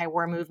about the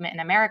anti-war movement in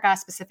America,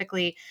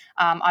 specifically,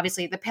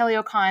 obviously the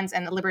paleocons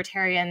and the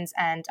libertarians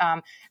and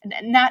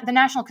the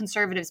national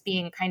conservatives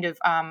being kind of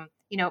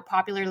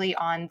popularly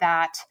on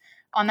that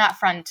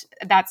front.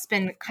 That's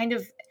been kind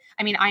of,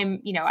 I mean,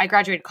 I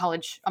graduated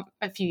college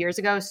a few years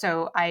ago,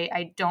 so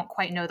I don't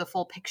quite know the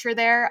full picture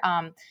there.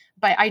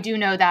 But I do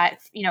know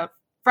that,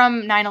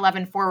 from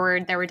 9/11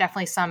 forward, there were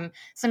definitely some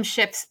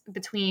shifts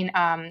between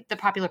the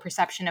popular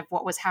perception of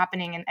what was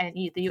happening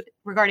and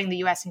regarding the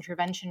U.S.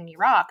 intervention in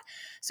Iraq.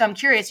 So I'm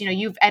curious,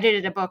 you've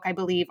edited a book, I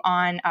believe,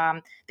 on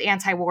the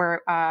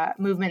anti-war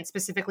movement,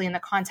 specifically in the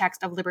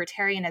context of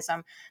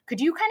libertarianism.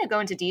 Could you kind of go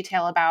into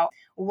detail about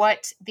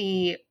what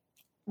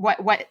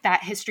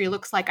that history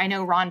looks like? I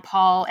know Rand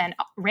Paul,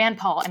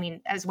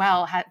 as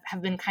well,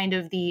 have been kind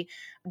of the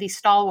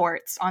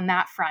stalwarts on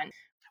that front.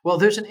 Well,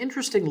 there's an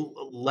interesting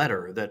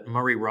letter that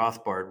Murray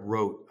Rothbard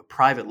wrote, a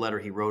private letter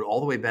he wrote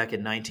all the way back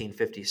in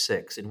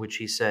 1956, in which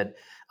he said,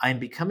 I'm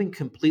becoming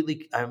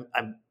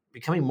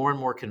more and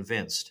more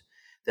convinced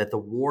that the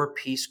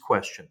war-peace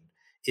question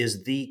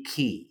is the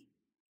key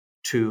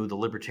to the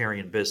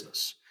libertarian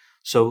business.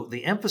 So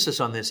the emphasis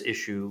on this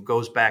issue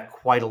goes back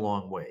quite a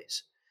long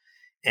ways.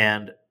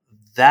 And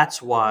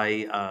that's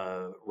why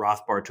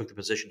Rothbard took the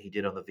position he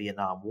did on the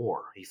Vietnam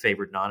War. He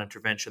favored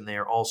non-intervention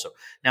there also.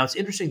 Now, it's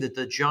interesting that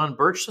the John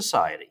Birch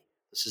Society,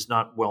 this is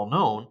not well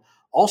known,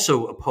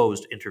 also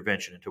opposed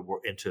intervention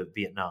into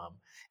Vietnam.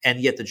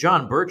 And yet the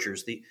John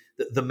Birchers,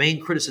 the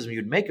main criticism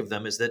you'd make of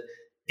them is that,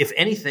 if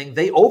anything,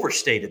 they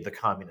overstated the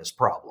communist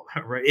problem,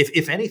 right?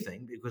 If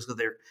anything, because of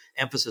their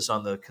emphasis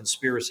on the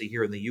conspiracy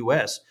here in the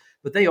U.S.,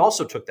 but they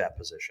also took that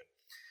position.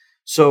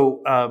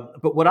 So,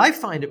 but what I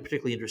find it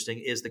particularly interesting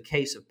is the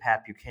case of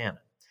Pat Buchanan,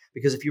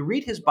 because if you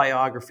read his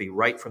biography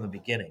right from the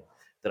beginning,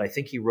 that I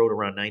think he wrote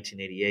around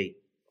 1988,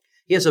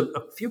 he has a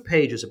few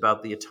pages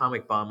about the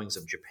atomic bombings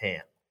of Japan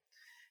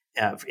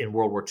in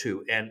World War II,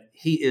 and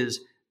he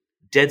is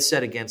dead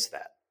set against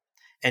that.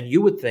 And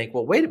you would think,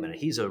 well, wait a minute,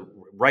 he's a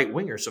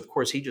right-winger, so of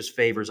course he just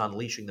favors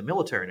unleashing the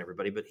military and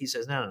everybody, but he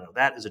says, no,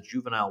 that is a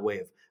juvenile way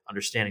of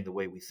understanding the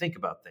way we think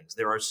about things.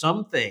 There are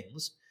some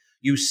things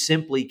you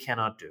simply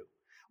cannot do.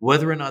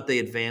 Whether or not they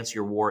advance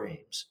your war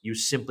aims, you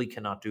simply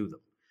cannot do them.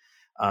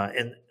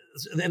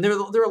 And there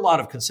are a lot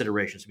of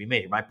considerations to be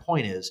made. My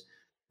point is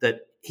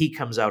that he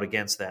comes out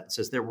against that and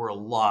says there were a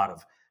lot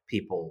of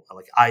people,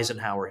 like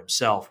Eisenhower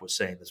himself was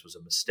saying this was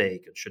a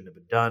mistake and shouldn't have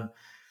been done.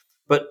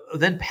 But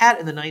then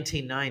Pat, in the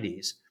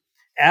 1990s,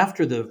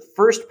 after the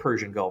first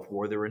Persian Gulf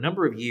War, there were a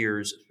number of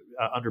years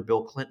under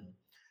Bill Clinton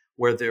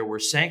where there were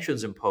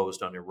sanctions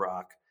imposed on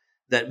Iraq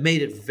that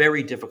made it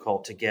very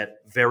difficult to get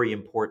very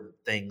important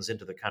things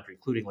into the country,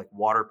 including like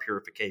water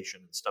purification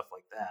and stuff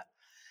like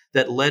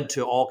that led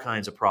to all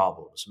kinds of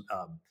problems,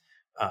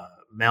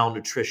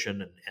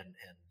 malnutrition and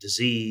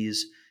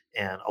disease,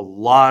 and a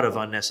lot of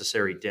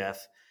unnecessary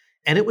death.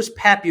 And it was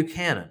Pat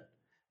Buchanan,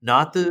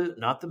 not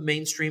the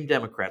mainstream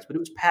Democrats, but it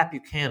was Pat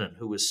Buchanan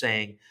who was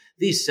saying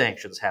these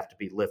sanctions have to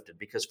be lifted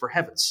because, for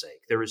heaven's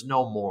sake, there is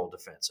no moral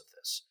defense of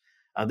this.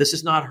 This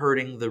is not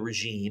hurting the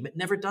regime. It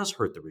never does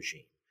hurt the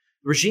regime.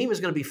 The regime is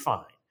going to be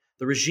fine.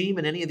 The regime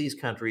in any of these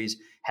countries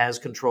has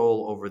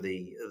control over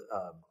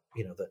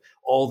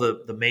all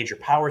the major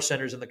power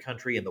centers in the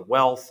country and the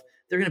wealth.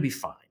 They're going to be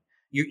fine.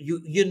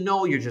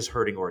 You're just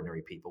hurting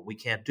ordinary people. We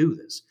can't do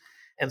this.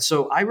 And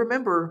so I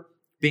remember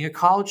being a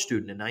college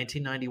student in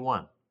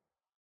 1991.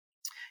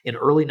 In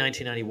early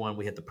 1991,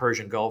 we had the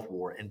Persian Gulf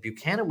War, and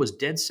Buchanan was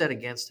dead set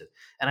against it.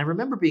 And I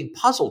remember being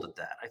puzzled at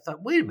that. I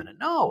thought, wait a minute,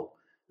 no,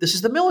 this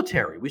is the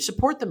military. We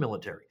support the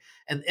military.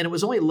 And it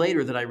was only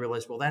later that I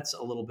realized, well, that's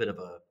a little bit of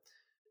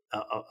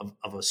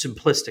a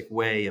simplistic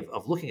way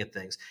of looking at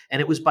things.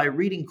 And it was by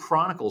reading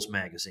Chronicles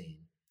magazine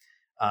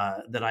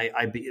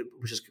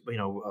which is like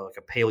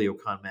a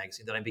paleocon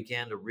magazine, that I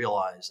began to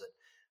realize that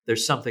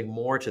there's something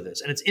more to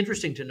this. And it's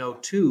interesting to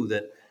note too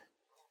that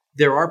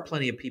there are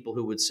plenty of people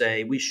who would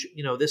say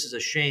this is a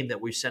shame that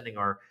we're sending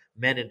our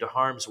men into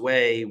harm's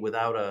way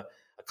without a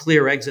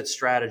clear exit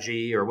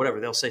strategy or whatever.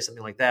 They'll say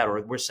something like that,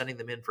 or we're sending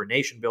them in for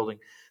nation building.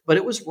 But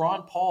it was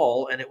Ron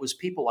Paul and it was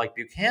people like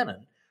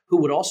Buchanan who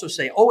would also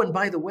say, oh, and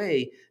by the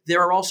way,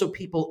 there are also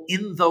people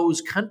in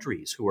those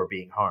countries who are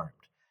being harmed.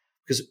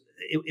 Because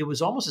it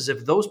was almost as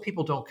if those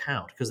people don't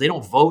count because they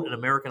don't vote in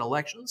American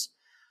elections.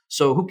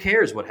 So who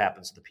cares what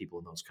happens to the people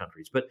in those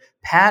countries? But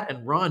Pat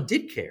and Ron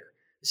did care.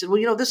 They said,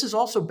 well, this is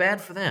also bad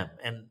for them.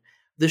 And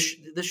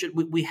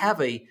we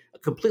have a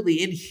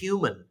completely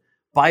inhuman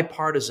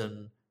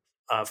bipartisan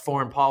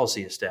foreign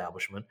policy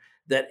establishment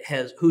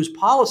whose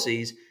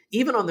policies,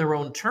 even on their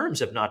own terms,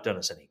 have not done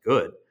us any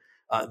good.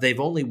 They've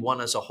only won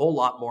us a whole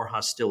lot more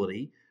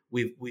hostility.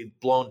 We've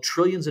blown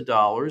trillions of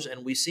dollars,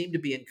 and we seem to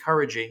be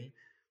encouraging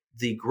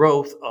the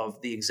growth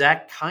of the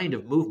exact kind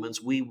of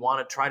movements we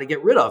want to try to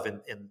get rid of in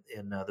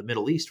the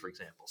Middle East, for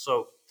example.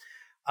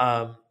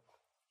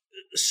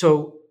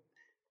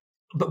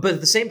 But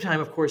at the same time,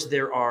 of course,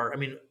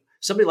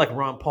 somebody like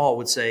Ron Paul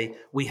would say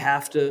we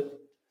have to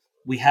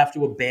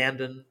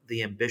abandon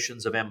the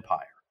ambitions of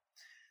empire.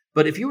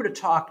 But if you were to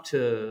talk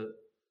to,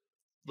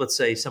 let's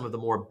say, some of the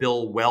more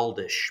Bill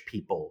Weldish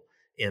people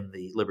in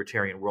the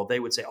libertarian world, they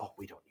would say, "Oh,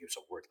 we don't use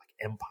a word like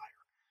empire.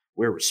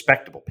 We're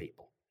respectable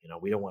people.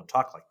 We don't want to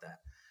talk like that."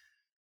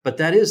 But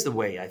that is the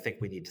way I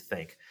think we need to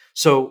think.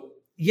 So,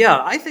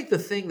 yeah, I think the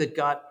thing that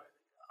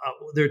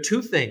there are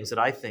two things that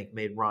I think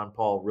made Ron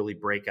Paul really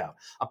break out.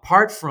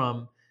 Apart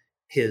from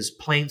his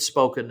plain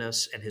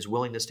spokenness and his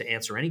willingness to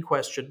answer any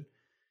question,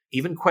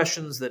 even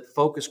questions that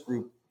focus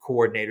group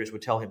coordinators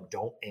would tell him,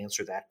 "Don't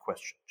answer that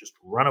question, just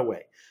run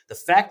away." The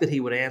fact that he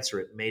would answer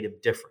it made him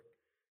different.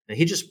 Now,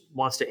 he just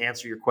wants to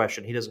answer your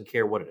question. He doesn't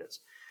care what it is.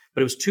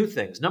 But it was two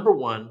things. Number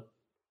one,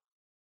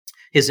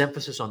 his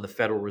emphasis on the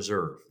Federal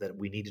Reserve, that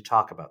we need to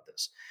talk about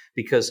this,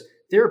 because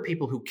there are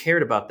people who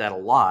cared about that a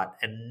lot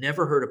and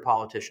never heard a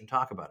politician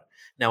talk about it.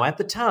 Now, at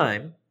the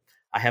time,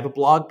 I have a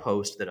blog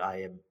post that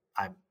I'm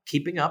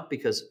keeping up,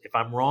 because if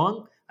I'm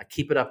wrong, I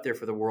keep it up there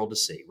for the world to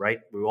see, right?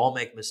 We all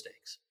make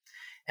mistakes.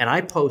 And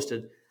I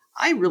posted,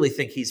 I really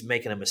think he's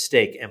making a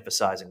mistake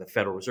emphasizing the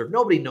Federal Reserve.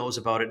 Nobody knows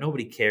about it.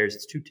 Nobody cares.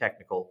 It's too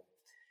technical.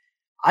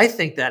 I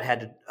think that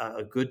had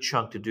a good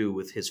chunk to do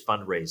with his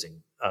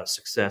fundraising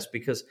success,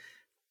 because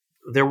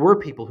there were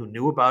people who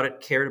knew about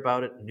it, cared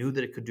about it, knew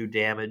that it could do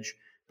damage,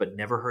 but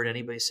never heard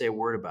anybody say a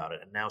word about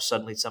it. And now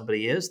suddenly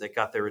somebody that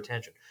got their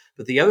attention.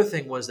 But the other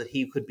thing was that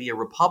he could be a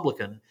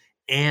Republican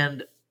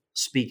and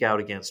speak out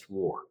against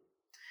war.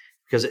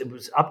 Because it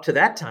was up to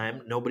that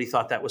time, nobody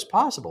thought that was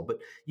possible. But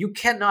you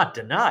cannot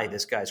deny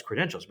this guy's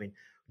credentials. I mean,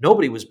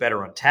 nobody was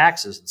better on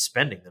taxes and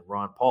spending than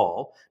Ron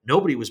Paul.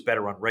 Nobody was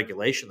better on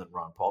regulation than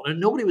Ron Paul. And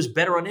nobody was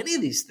better on any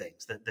of these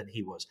things than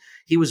he was.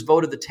 He was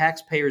voted the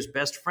taxpayer's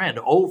best friend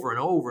over and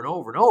over and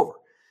over and over.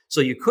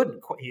 So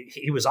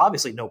he was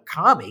obviously no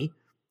commie.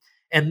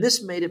 And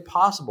this made it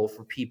possible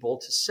for people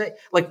to say,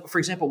 like, for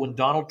example, when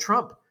Donald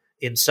Trump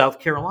in South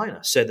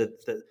Carolina said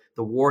that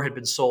the war had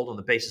been sold on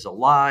the basis of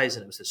lies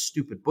and it was this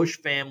stupid Bush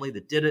family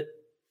that did it,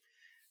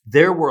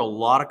 there were a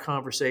lot of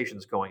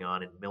conversations going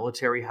on in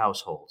military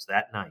households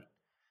that night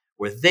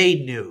where they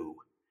knew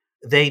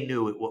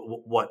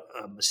what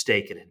a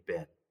mistake it had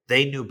been.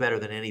 They knew better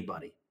than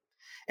anybody.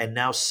 And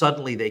now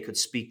suddenly they could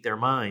speak their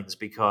minds,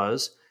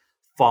 because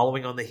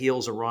following on the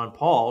heels of Ron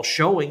Paul,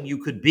 showing you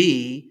could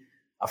be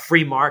a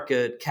free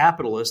market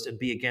capitalist and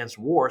be against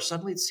war,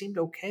 suddenly it seemed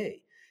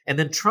okay. And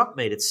then Trump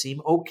made it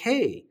seem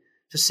okay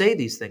to say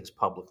these things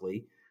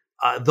publicly.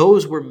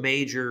 Those were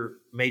major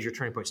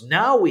turning points.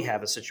 Now we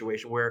have a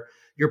situation where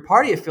your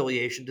party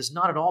affiliation does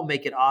not at all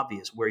make it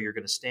obvious where you're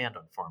going to stand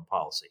on foreign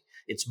policy.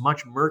 It's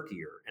much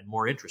murkier and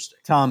more interesting.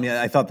 Tom,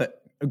 yeah, I thought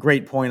that a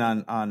great point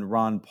on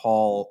Ron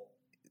Paul,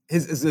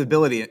 his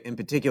ability in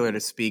particular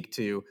to speak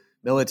to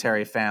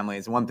military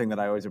families. One thing that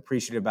I always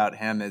appreciate about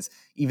him is,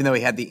 even though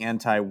he had the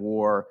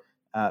anti-war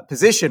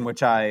position,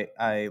 which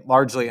I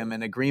largely am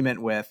in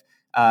agreement with,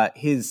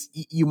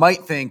 you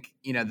might think,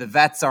 the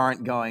vets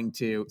aren't going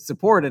to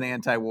support an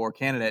anti-war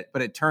candidate,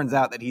 but it turns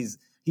out that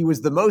he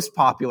was the most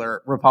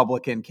popular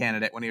Republican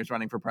candidate when he was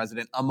running for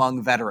president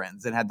among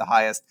veterans, and had the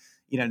highest,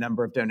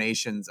 number of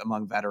donations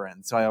among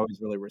veterans. So I always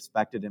really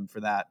respected him for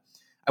that.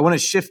 I want to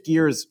shift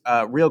gears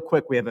real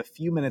quick. We have a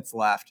few minutes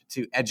left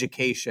to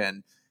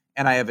education,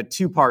 and I have a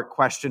two-part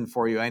question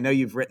for you. I know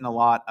you've written a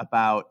lot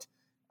about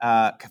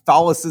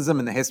Catholicism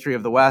and the history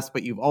of the West,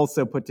 but you've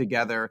also put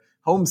together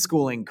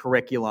homeschooling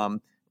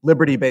curriculum,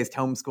 liberty-based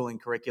homeschooling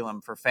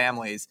curriculum for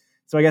families.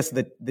 So I guess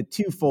the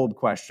twofold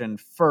question.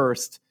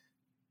 First,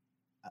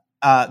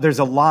 there's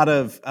a lot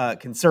of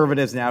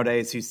conservatives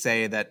nowadays who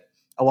say that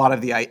a lot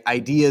of the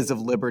ideas of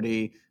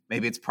liberty,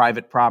 maybe it's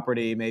private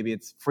property, maybe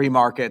it's free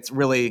markets,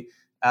 really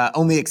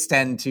only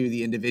extend to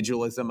the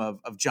individualism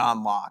of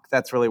John Locke.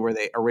 That's really where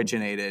they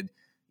originated.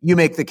 You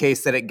make the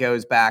case that it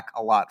goes back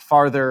a lot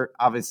farther,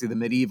 obviously the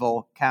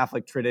medieval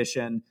Catholic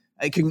tradition.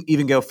 It can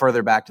even go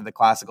further back to the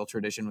classical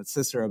tradition, with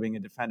Cicero being a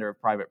defender of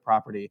private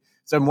property.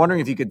 So I'm wondering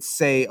if you could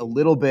say a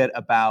little bit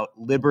about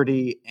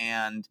liberty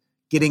and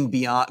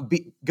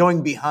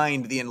going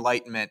behind the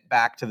Enlightenment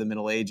back to the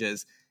Middle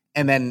Ages.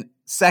 And then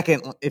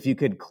second, if you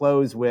could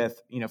close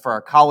with, for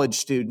our college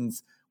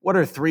students, what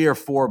are 3 or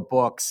 4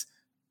 books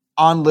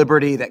on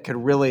liberty that could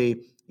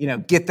really,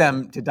 get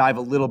them to dive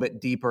a little bit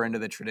deeper into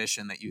the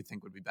tradition that you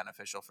think would be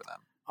beneficial for them?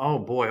 Oh,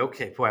 boy.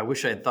 Okay. Boy, I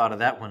wish I had thought of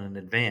that one in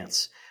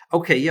advance.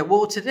 Okay. Yeah.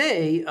 Well,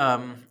 today,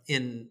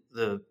 in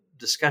the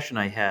discussion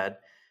I had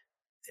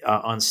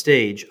on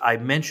stage, I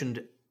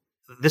mentioned,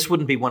 this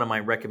wouldn't be one of my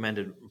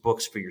recommended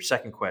books for your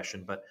second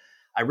question, but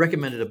I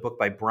recommended a book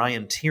by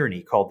Brian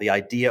Tierney called The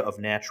Idea of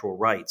Natural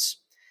Rights.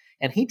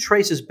 And he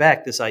traces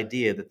back this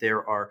idea that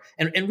there are,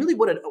 and really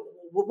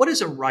what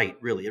is a right,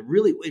 really? It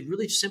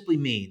really simply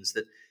means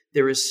that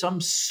there is some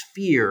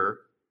sphere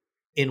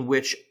in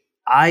which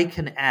I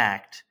can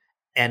act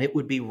and it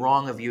would be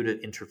wrong of you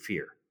to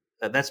interfere.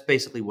 That's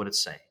basically what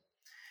it's saying.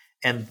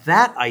 And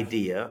that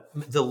idea,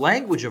 the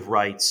language of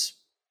rights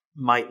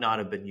might not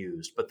have been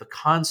used, but the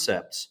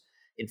concepts,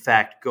 in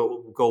fact,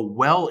 go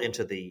well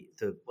into the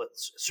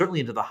certainly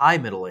into the high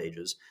Middle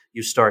Ages.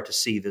 You start to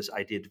see this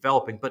idea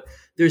developing. But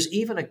there's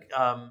even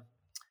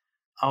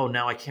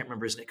now I can't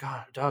remember his name.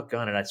 God,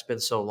 doggone it! It's been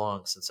so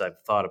long since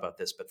I've thought about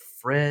this. But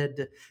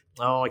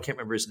I can't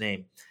remember his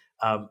name.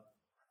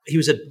 He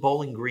was at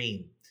Bowling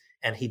Green,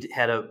 and he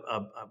had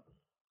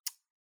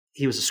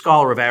he was a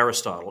scholar of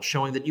Aristotle,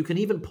 showing that you can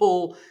even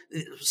pull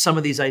some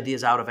of these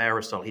ideas out of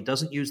Aristotle. He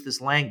doesn't use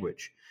this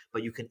language,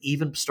 but you can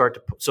even start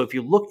to. So if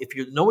you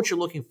know what you're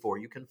looking for,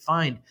 you can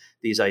find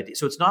these ideas.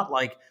 So it's not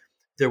like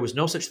there was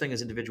no such thing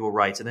as individual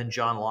rights, and then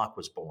John Locke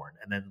was born,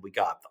 and then we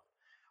got them.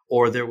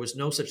 Or there was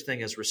no such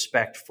thing as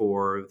respect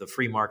for the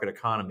free market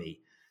economy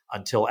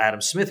until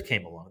Adam Smith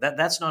came along.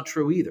 That's not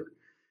true either.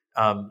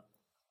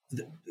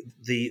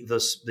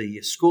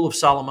 The school of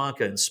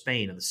Salamanca in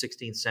Spain in the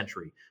 16th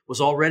century was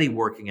already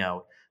working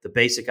out the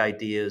basic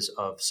ideas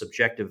of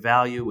subjective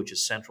value, which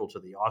is central to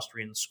the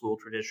Austrian school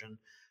tradition,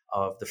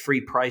 of the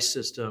free price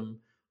system.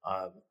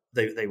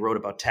 They wrote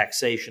about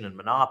taxation and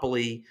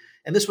monopoly.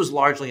 And this was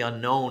largely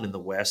unknown in the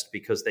West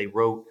because they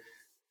were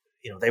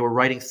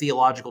writing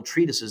theological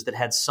treatises that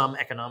had some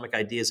economic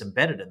ideas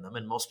embedded in them,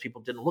 and most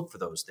people didn't look for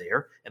those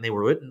there. And they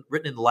were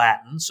written in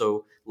Latin,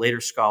 so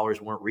later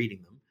scholars weren't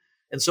reading them.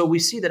 And so we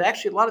see that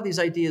actually a lot of these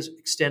ideas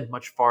extend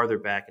much farther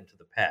back into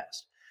the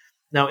past.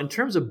 Now, in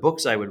terms of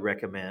books I would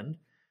recommend,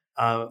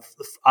 I'm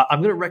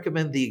going to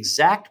recommend the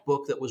exact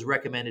book that was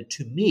recommended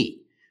to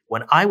me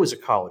when I was a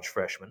college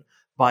freshman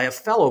by a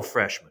fellow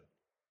freshman.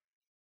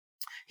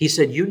 He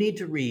said, you need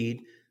to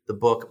read the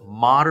book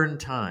Modern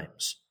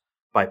Times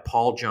by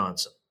Paul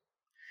Johnson.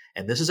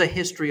 And this is a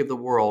history of the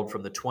world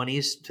from the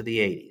 20s to the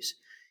 80s.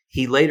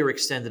 He later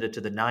extended it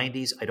to the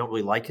 90s. I don't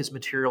really like his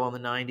material on the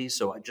 90s,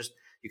 so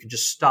you can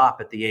just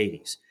stop at the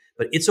 80s.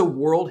 But it's a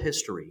world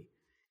history,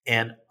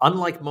 and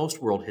unlike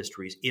most world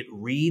histories, it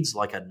reads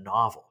like a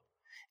novel.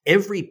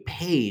 Every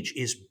page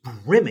is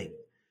brimming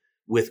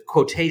with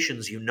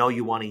quotations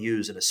you want to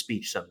use in a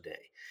speech someday,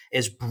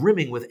 is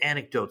brimming with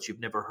anecdotes you've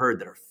never heard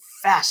that are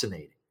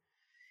fascinating.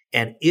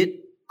 And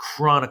it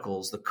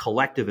chronicles the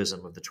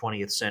collectivism of the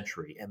 20th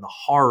century and the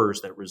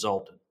horrors that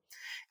resulted.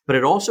 But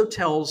it also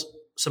tells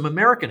some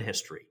American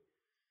history.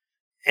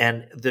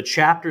 And the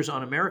chapters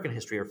on American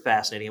history are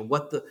fascinating. And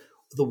what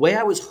the way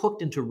I was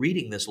hooked into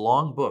reading this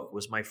long book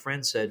was my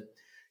friend said,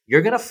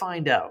 you're going to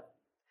find out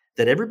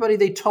that everybody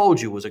they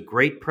told you was a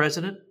great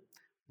president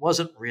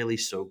wasn't really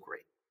so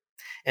great.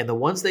 And the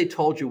ones they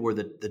told you were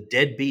the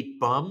deadbeat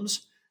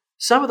bums,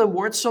 some of them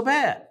weren't so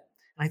bad.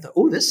 And I thought,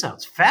 oh, this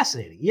sounds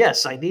fascinating.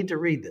 Yes, I need to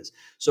read this.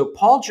 So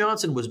Paul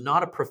Johnson was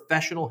not a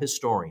professional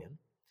historian,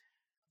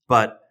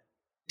 but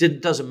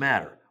doesn't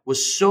matter.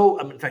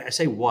 In fact, I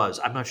say was,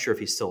 I'm not sure if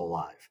he's still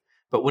alive.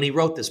 But when he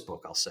wrote this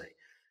book, I'll say,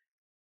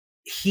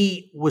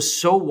 he was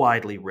so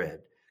widely read,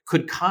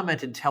 could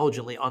comment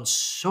intelligently on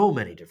so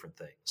many different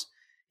things.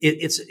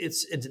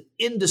 It's an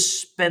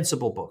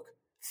indispensable book.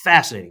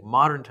 Fascinating.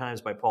 Modern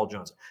Times by Paul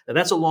Johnson. Now,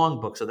 that's a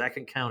long book, so that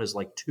can count as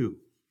like 2.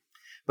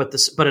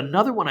 But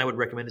another one I would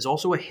recommend is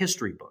also a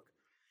history book.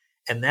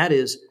 And that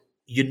is,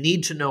 you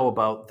need to know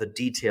about the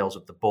details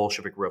of the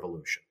Bolshevik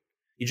Revolution.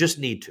 You just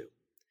need to.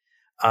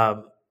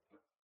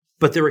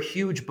 But there are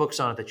huge books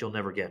on it that you'll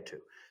never get to.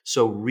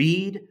 So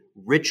read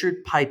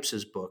Richard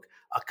Pipes's book,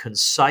 A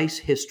Concise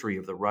History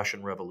of the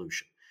Russian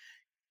Revolution.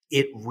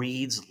 It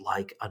reads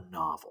like a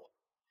novel.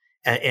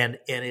 And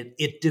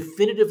it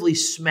definitively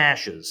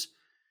smashes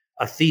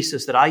a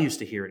thesis that I used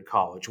to hear in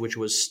college, which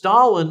was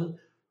Stalin,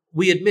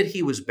 we admit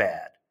he was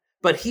bad,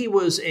 but he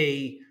was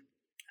a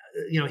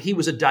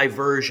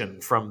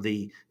diversion from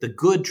the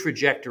good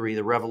trajectory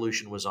the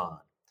revolution was on.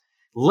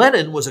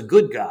 Lenin was a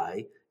good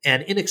guy,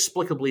 and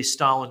inexplicably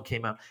Stalin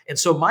came out. And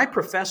so my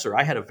professor,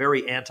 I had a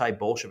very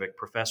anti-Bolshevik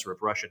professor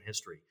of Russian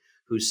history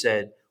who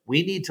said,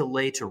 we need to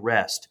lay to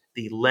rest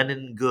the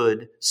Lenin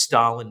good,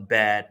 Stalin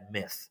bad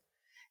myth.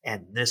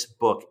 And this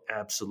book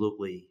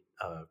absolutely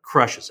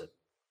crushes it.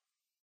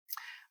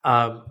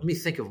 Let me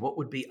think of what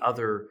would be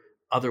other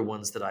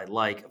ones that I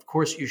like. Of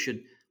course, you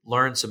should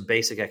learn some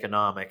basic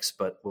economics,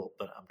 but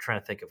I'm trying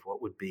to think of what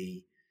would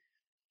be.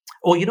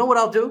 Oh, you know what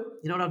I'll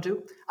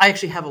do? I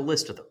actually have a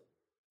list of them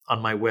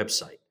on my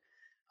website.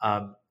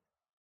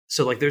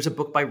 So like there's a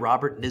book by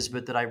Robert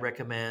Nisbet that I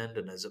recommend,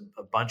 and there's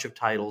a bunch of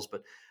titles,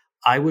 but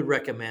I would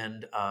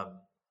recommend,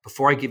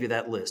 before I give you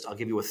that list, I'll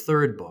give you a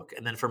third book.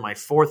 And then for my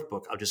fourth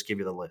book, I'll just give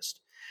you the list.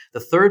 The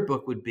third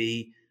book would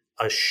be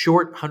a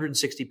short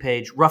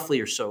 160-page, roughly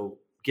or so,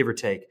 give or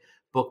take,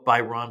 book by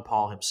Ron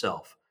Paul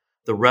himself,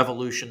 The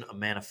Revolution, a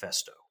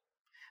Manifesto.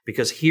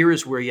 Because here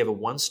is where you have a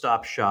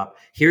one-stop shop.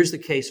 Here's the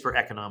case for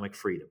economic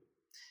freedom.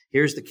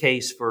 Here's the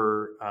case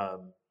for,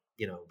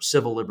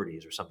 civil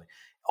liberties or something.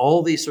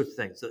 All these sorts of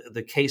things.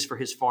 The case for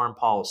his foreign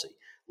policy,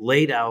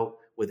 laid out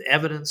with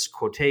evidence,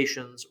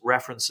 quotations,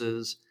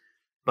 references,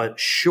 but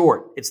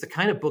short. It's the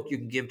kind of book you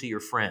can give to your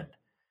friend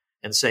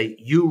and say,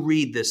 you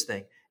read this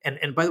thing.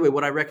 And by the way,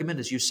 what I recommend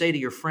is you say to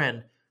your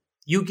friend,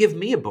 You give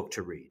me a book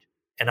to read,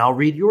 and I'll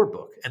read your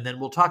book, and then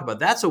we'll talk about it.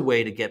 That's a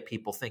way to get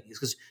people thinking,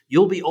 because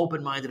you'll be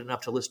open-minded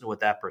enough to listen to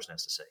what that person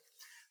has to say.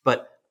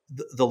 But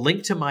the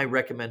link to my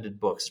recommended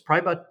books,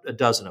 probably about a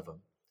dozen of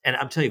them. And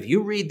I'm telling you, if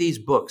you read these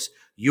books,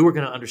 you are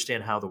going to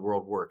understand how the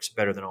world works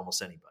better than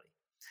almost anybody.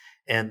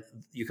 And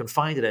you can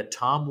find it at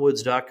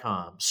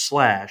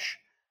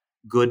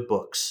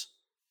tomwoods.com/goodbooks.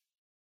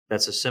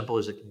 That's as simple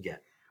as it can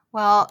get.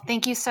 Well,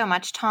 thank you so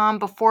much, Tom.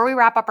 Before we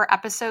wrap up our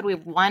episode, we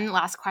have one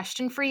last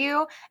question for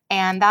you.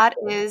 And that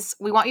is,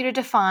 we want you to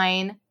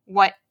define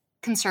what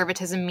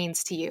conservatism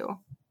means to you.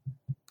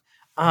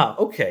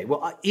 Okay.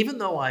 Well, even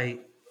though I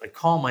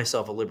call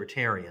myself a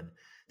libertarian,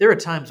 there are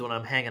times when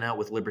I'm hanging out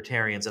with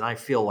libertarians and I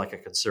feel like a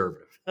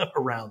conservative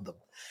around them.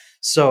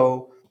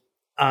 So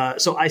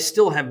I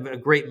still have a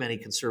great many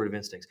conservative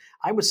instincts.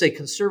 I would say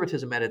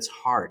conservatism at its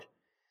heart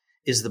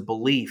is the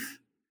belief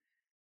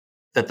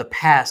that the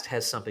past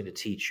has something to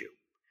teach you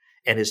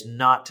and is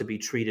not to be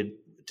treated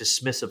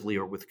dismissively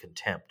or with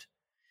contempt.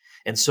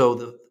 And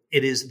so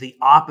it is the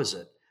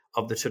opposite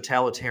of the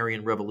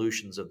totalitarian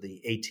revolutions of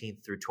the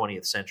 18th through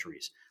 20th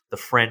centuries, the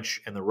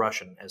French and the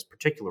Russian as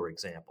particular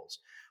examples,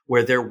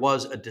 where there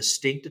was a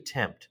distinct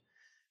attempt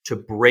to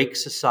break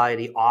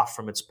society off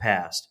from its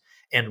past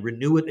and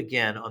renew it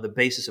again on the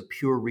basis of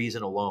pure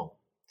reason alone.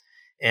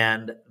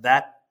 And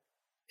that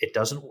it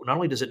doesn't, not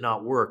only does it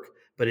not work,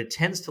 but it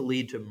tends to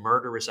lead to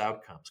murderous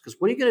outcomes. Because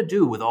what are you going to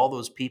do with all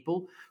those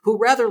people who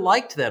rather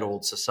liked that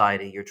old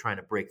society you're trying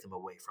to break them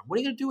away from? What are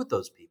you going to do with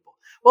those people?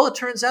 Well, it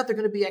turns out they're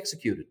going to be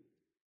executed.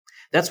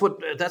 That's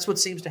what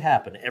seems to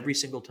happen every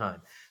single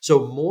time.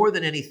 So more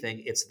than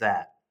anything, it's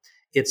that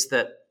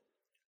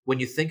when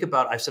you think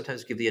about, I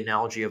sometimes give the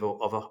analogy of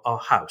a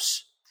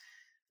house.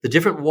 The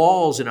different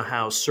walls in a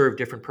house serve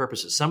different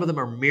purposes. Some of them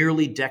are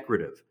merely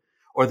decorative,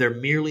 or they're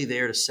merely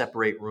there to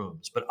separate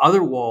rooms. But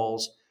other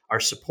walls are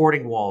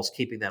supporting walls,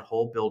 keeping that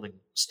whole building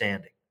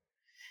standing.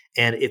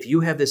 And if you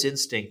have this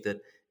instinct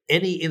that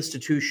any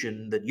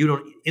institution that you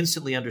don't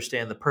instantly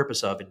understand the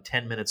purpose of in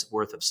 10 minutes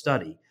worth of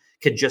study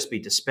can just be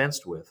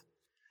dispensed with,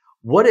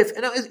 what if,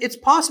 and it's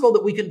possible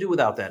that we can do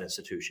without that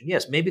institution.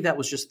 Yes, maybe that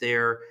was just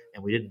there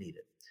and we didn't need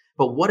it.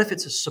 But what if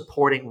it's a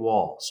supporting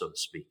wall, so to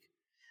speak?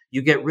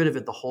 You get rid of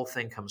it, the whole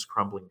thing comes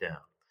crumbling down.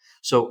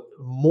 So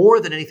more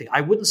than anything,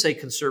 I wouldn't say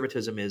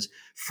conservatism is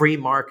free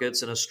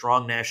markets and a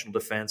strong national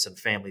defense and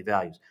family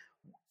values.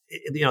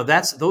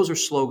 Those are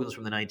slogans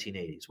from the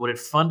 1980s. What it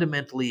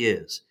fundamentally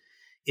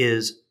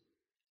is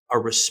a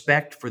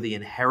respect for the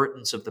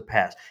inheritance of the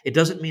past. It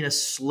doesn't mean a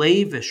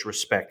slavish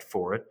respect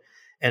for it,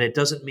 and it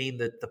doesn't mean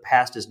that the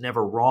past is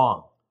never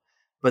wrong.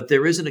 But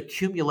there is an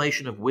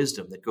accumulation of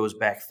wisdom that goes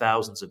back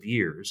thousands of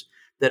years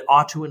that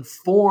ought to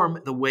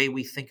inform the way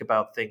we think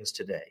about things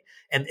today.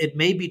 And it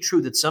may be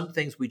true that some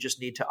things we just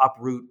need to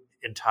uproot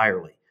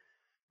entirely.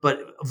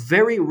 But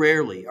very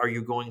rarely are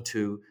you going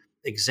to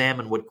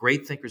examine what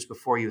great thinkers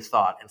before you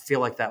thought and feel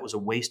like that was a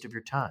waste of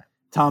your time.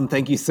 Tom,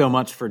 thank you so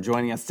much for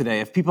joining us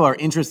today. If people are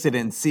interested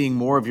in seeing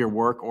more of your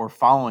work or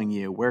following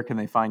you, where can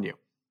they find you?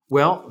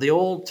 Well, the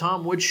old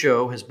Tom Woods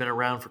Show has been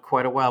around for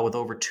quite a while with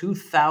over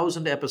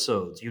 2,000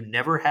 episodes. You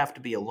never have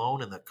to be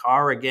alone in the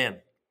car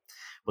again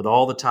with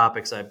all the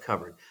topics I've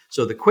covered.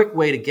 So the quick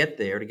way to get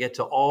there, to get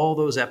to all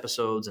those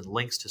episodes and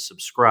links to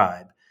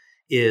subscribe,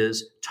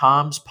 is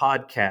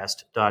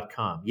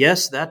tomspodcast.com.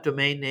 Yes, that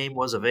domain name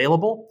was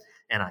available,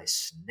 and I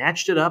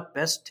snatched it up.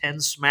 Best 10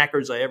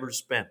 smackers I ever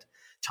spent.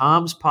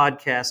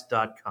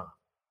 tomspodcast.com.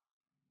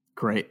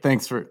 Great.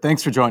 Thanks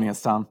for joining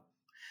us, Tom.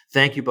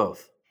 Thank you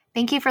both.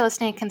 Thank you for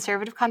listening to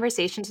Conservative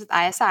Conversations with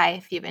ISI.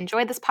 If you've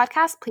enjoyed this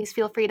podcast, please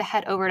feel free to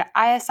head over to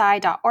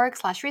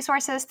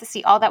isi.org/resources to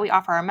see all that we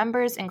offer our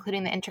members,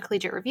 including the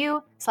Intercollegiate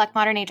Review, select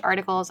modern age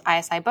articles,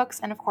 ISI books,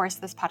 and of course,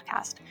 this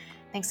podcast.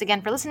 Thanks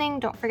again for listening.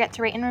 Don't forget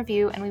to rate and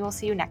review, and we will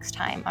see you next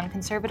time on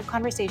Conservative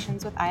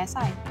Conversations with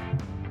ISI.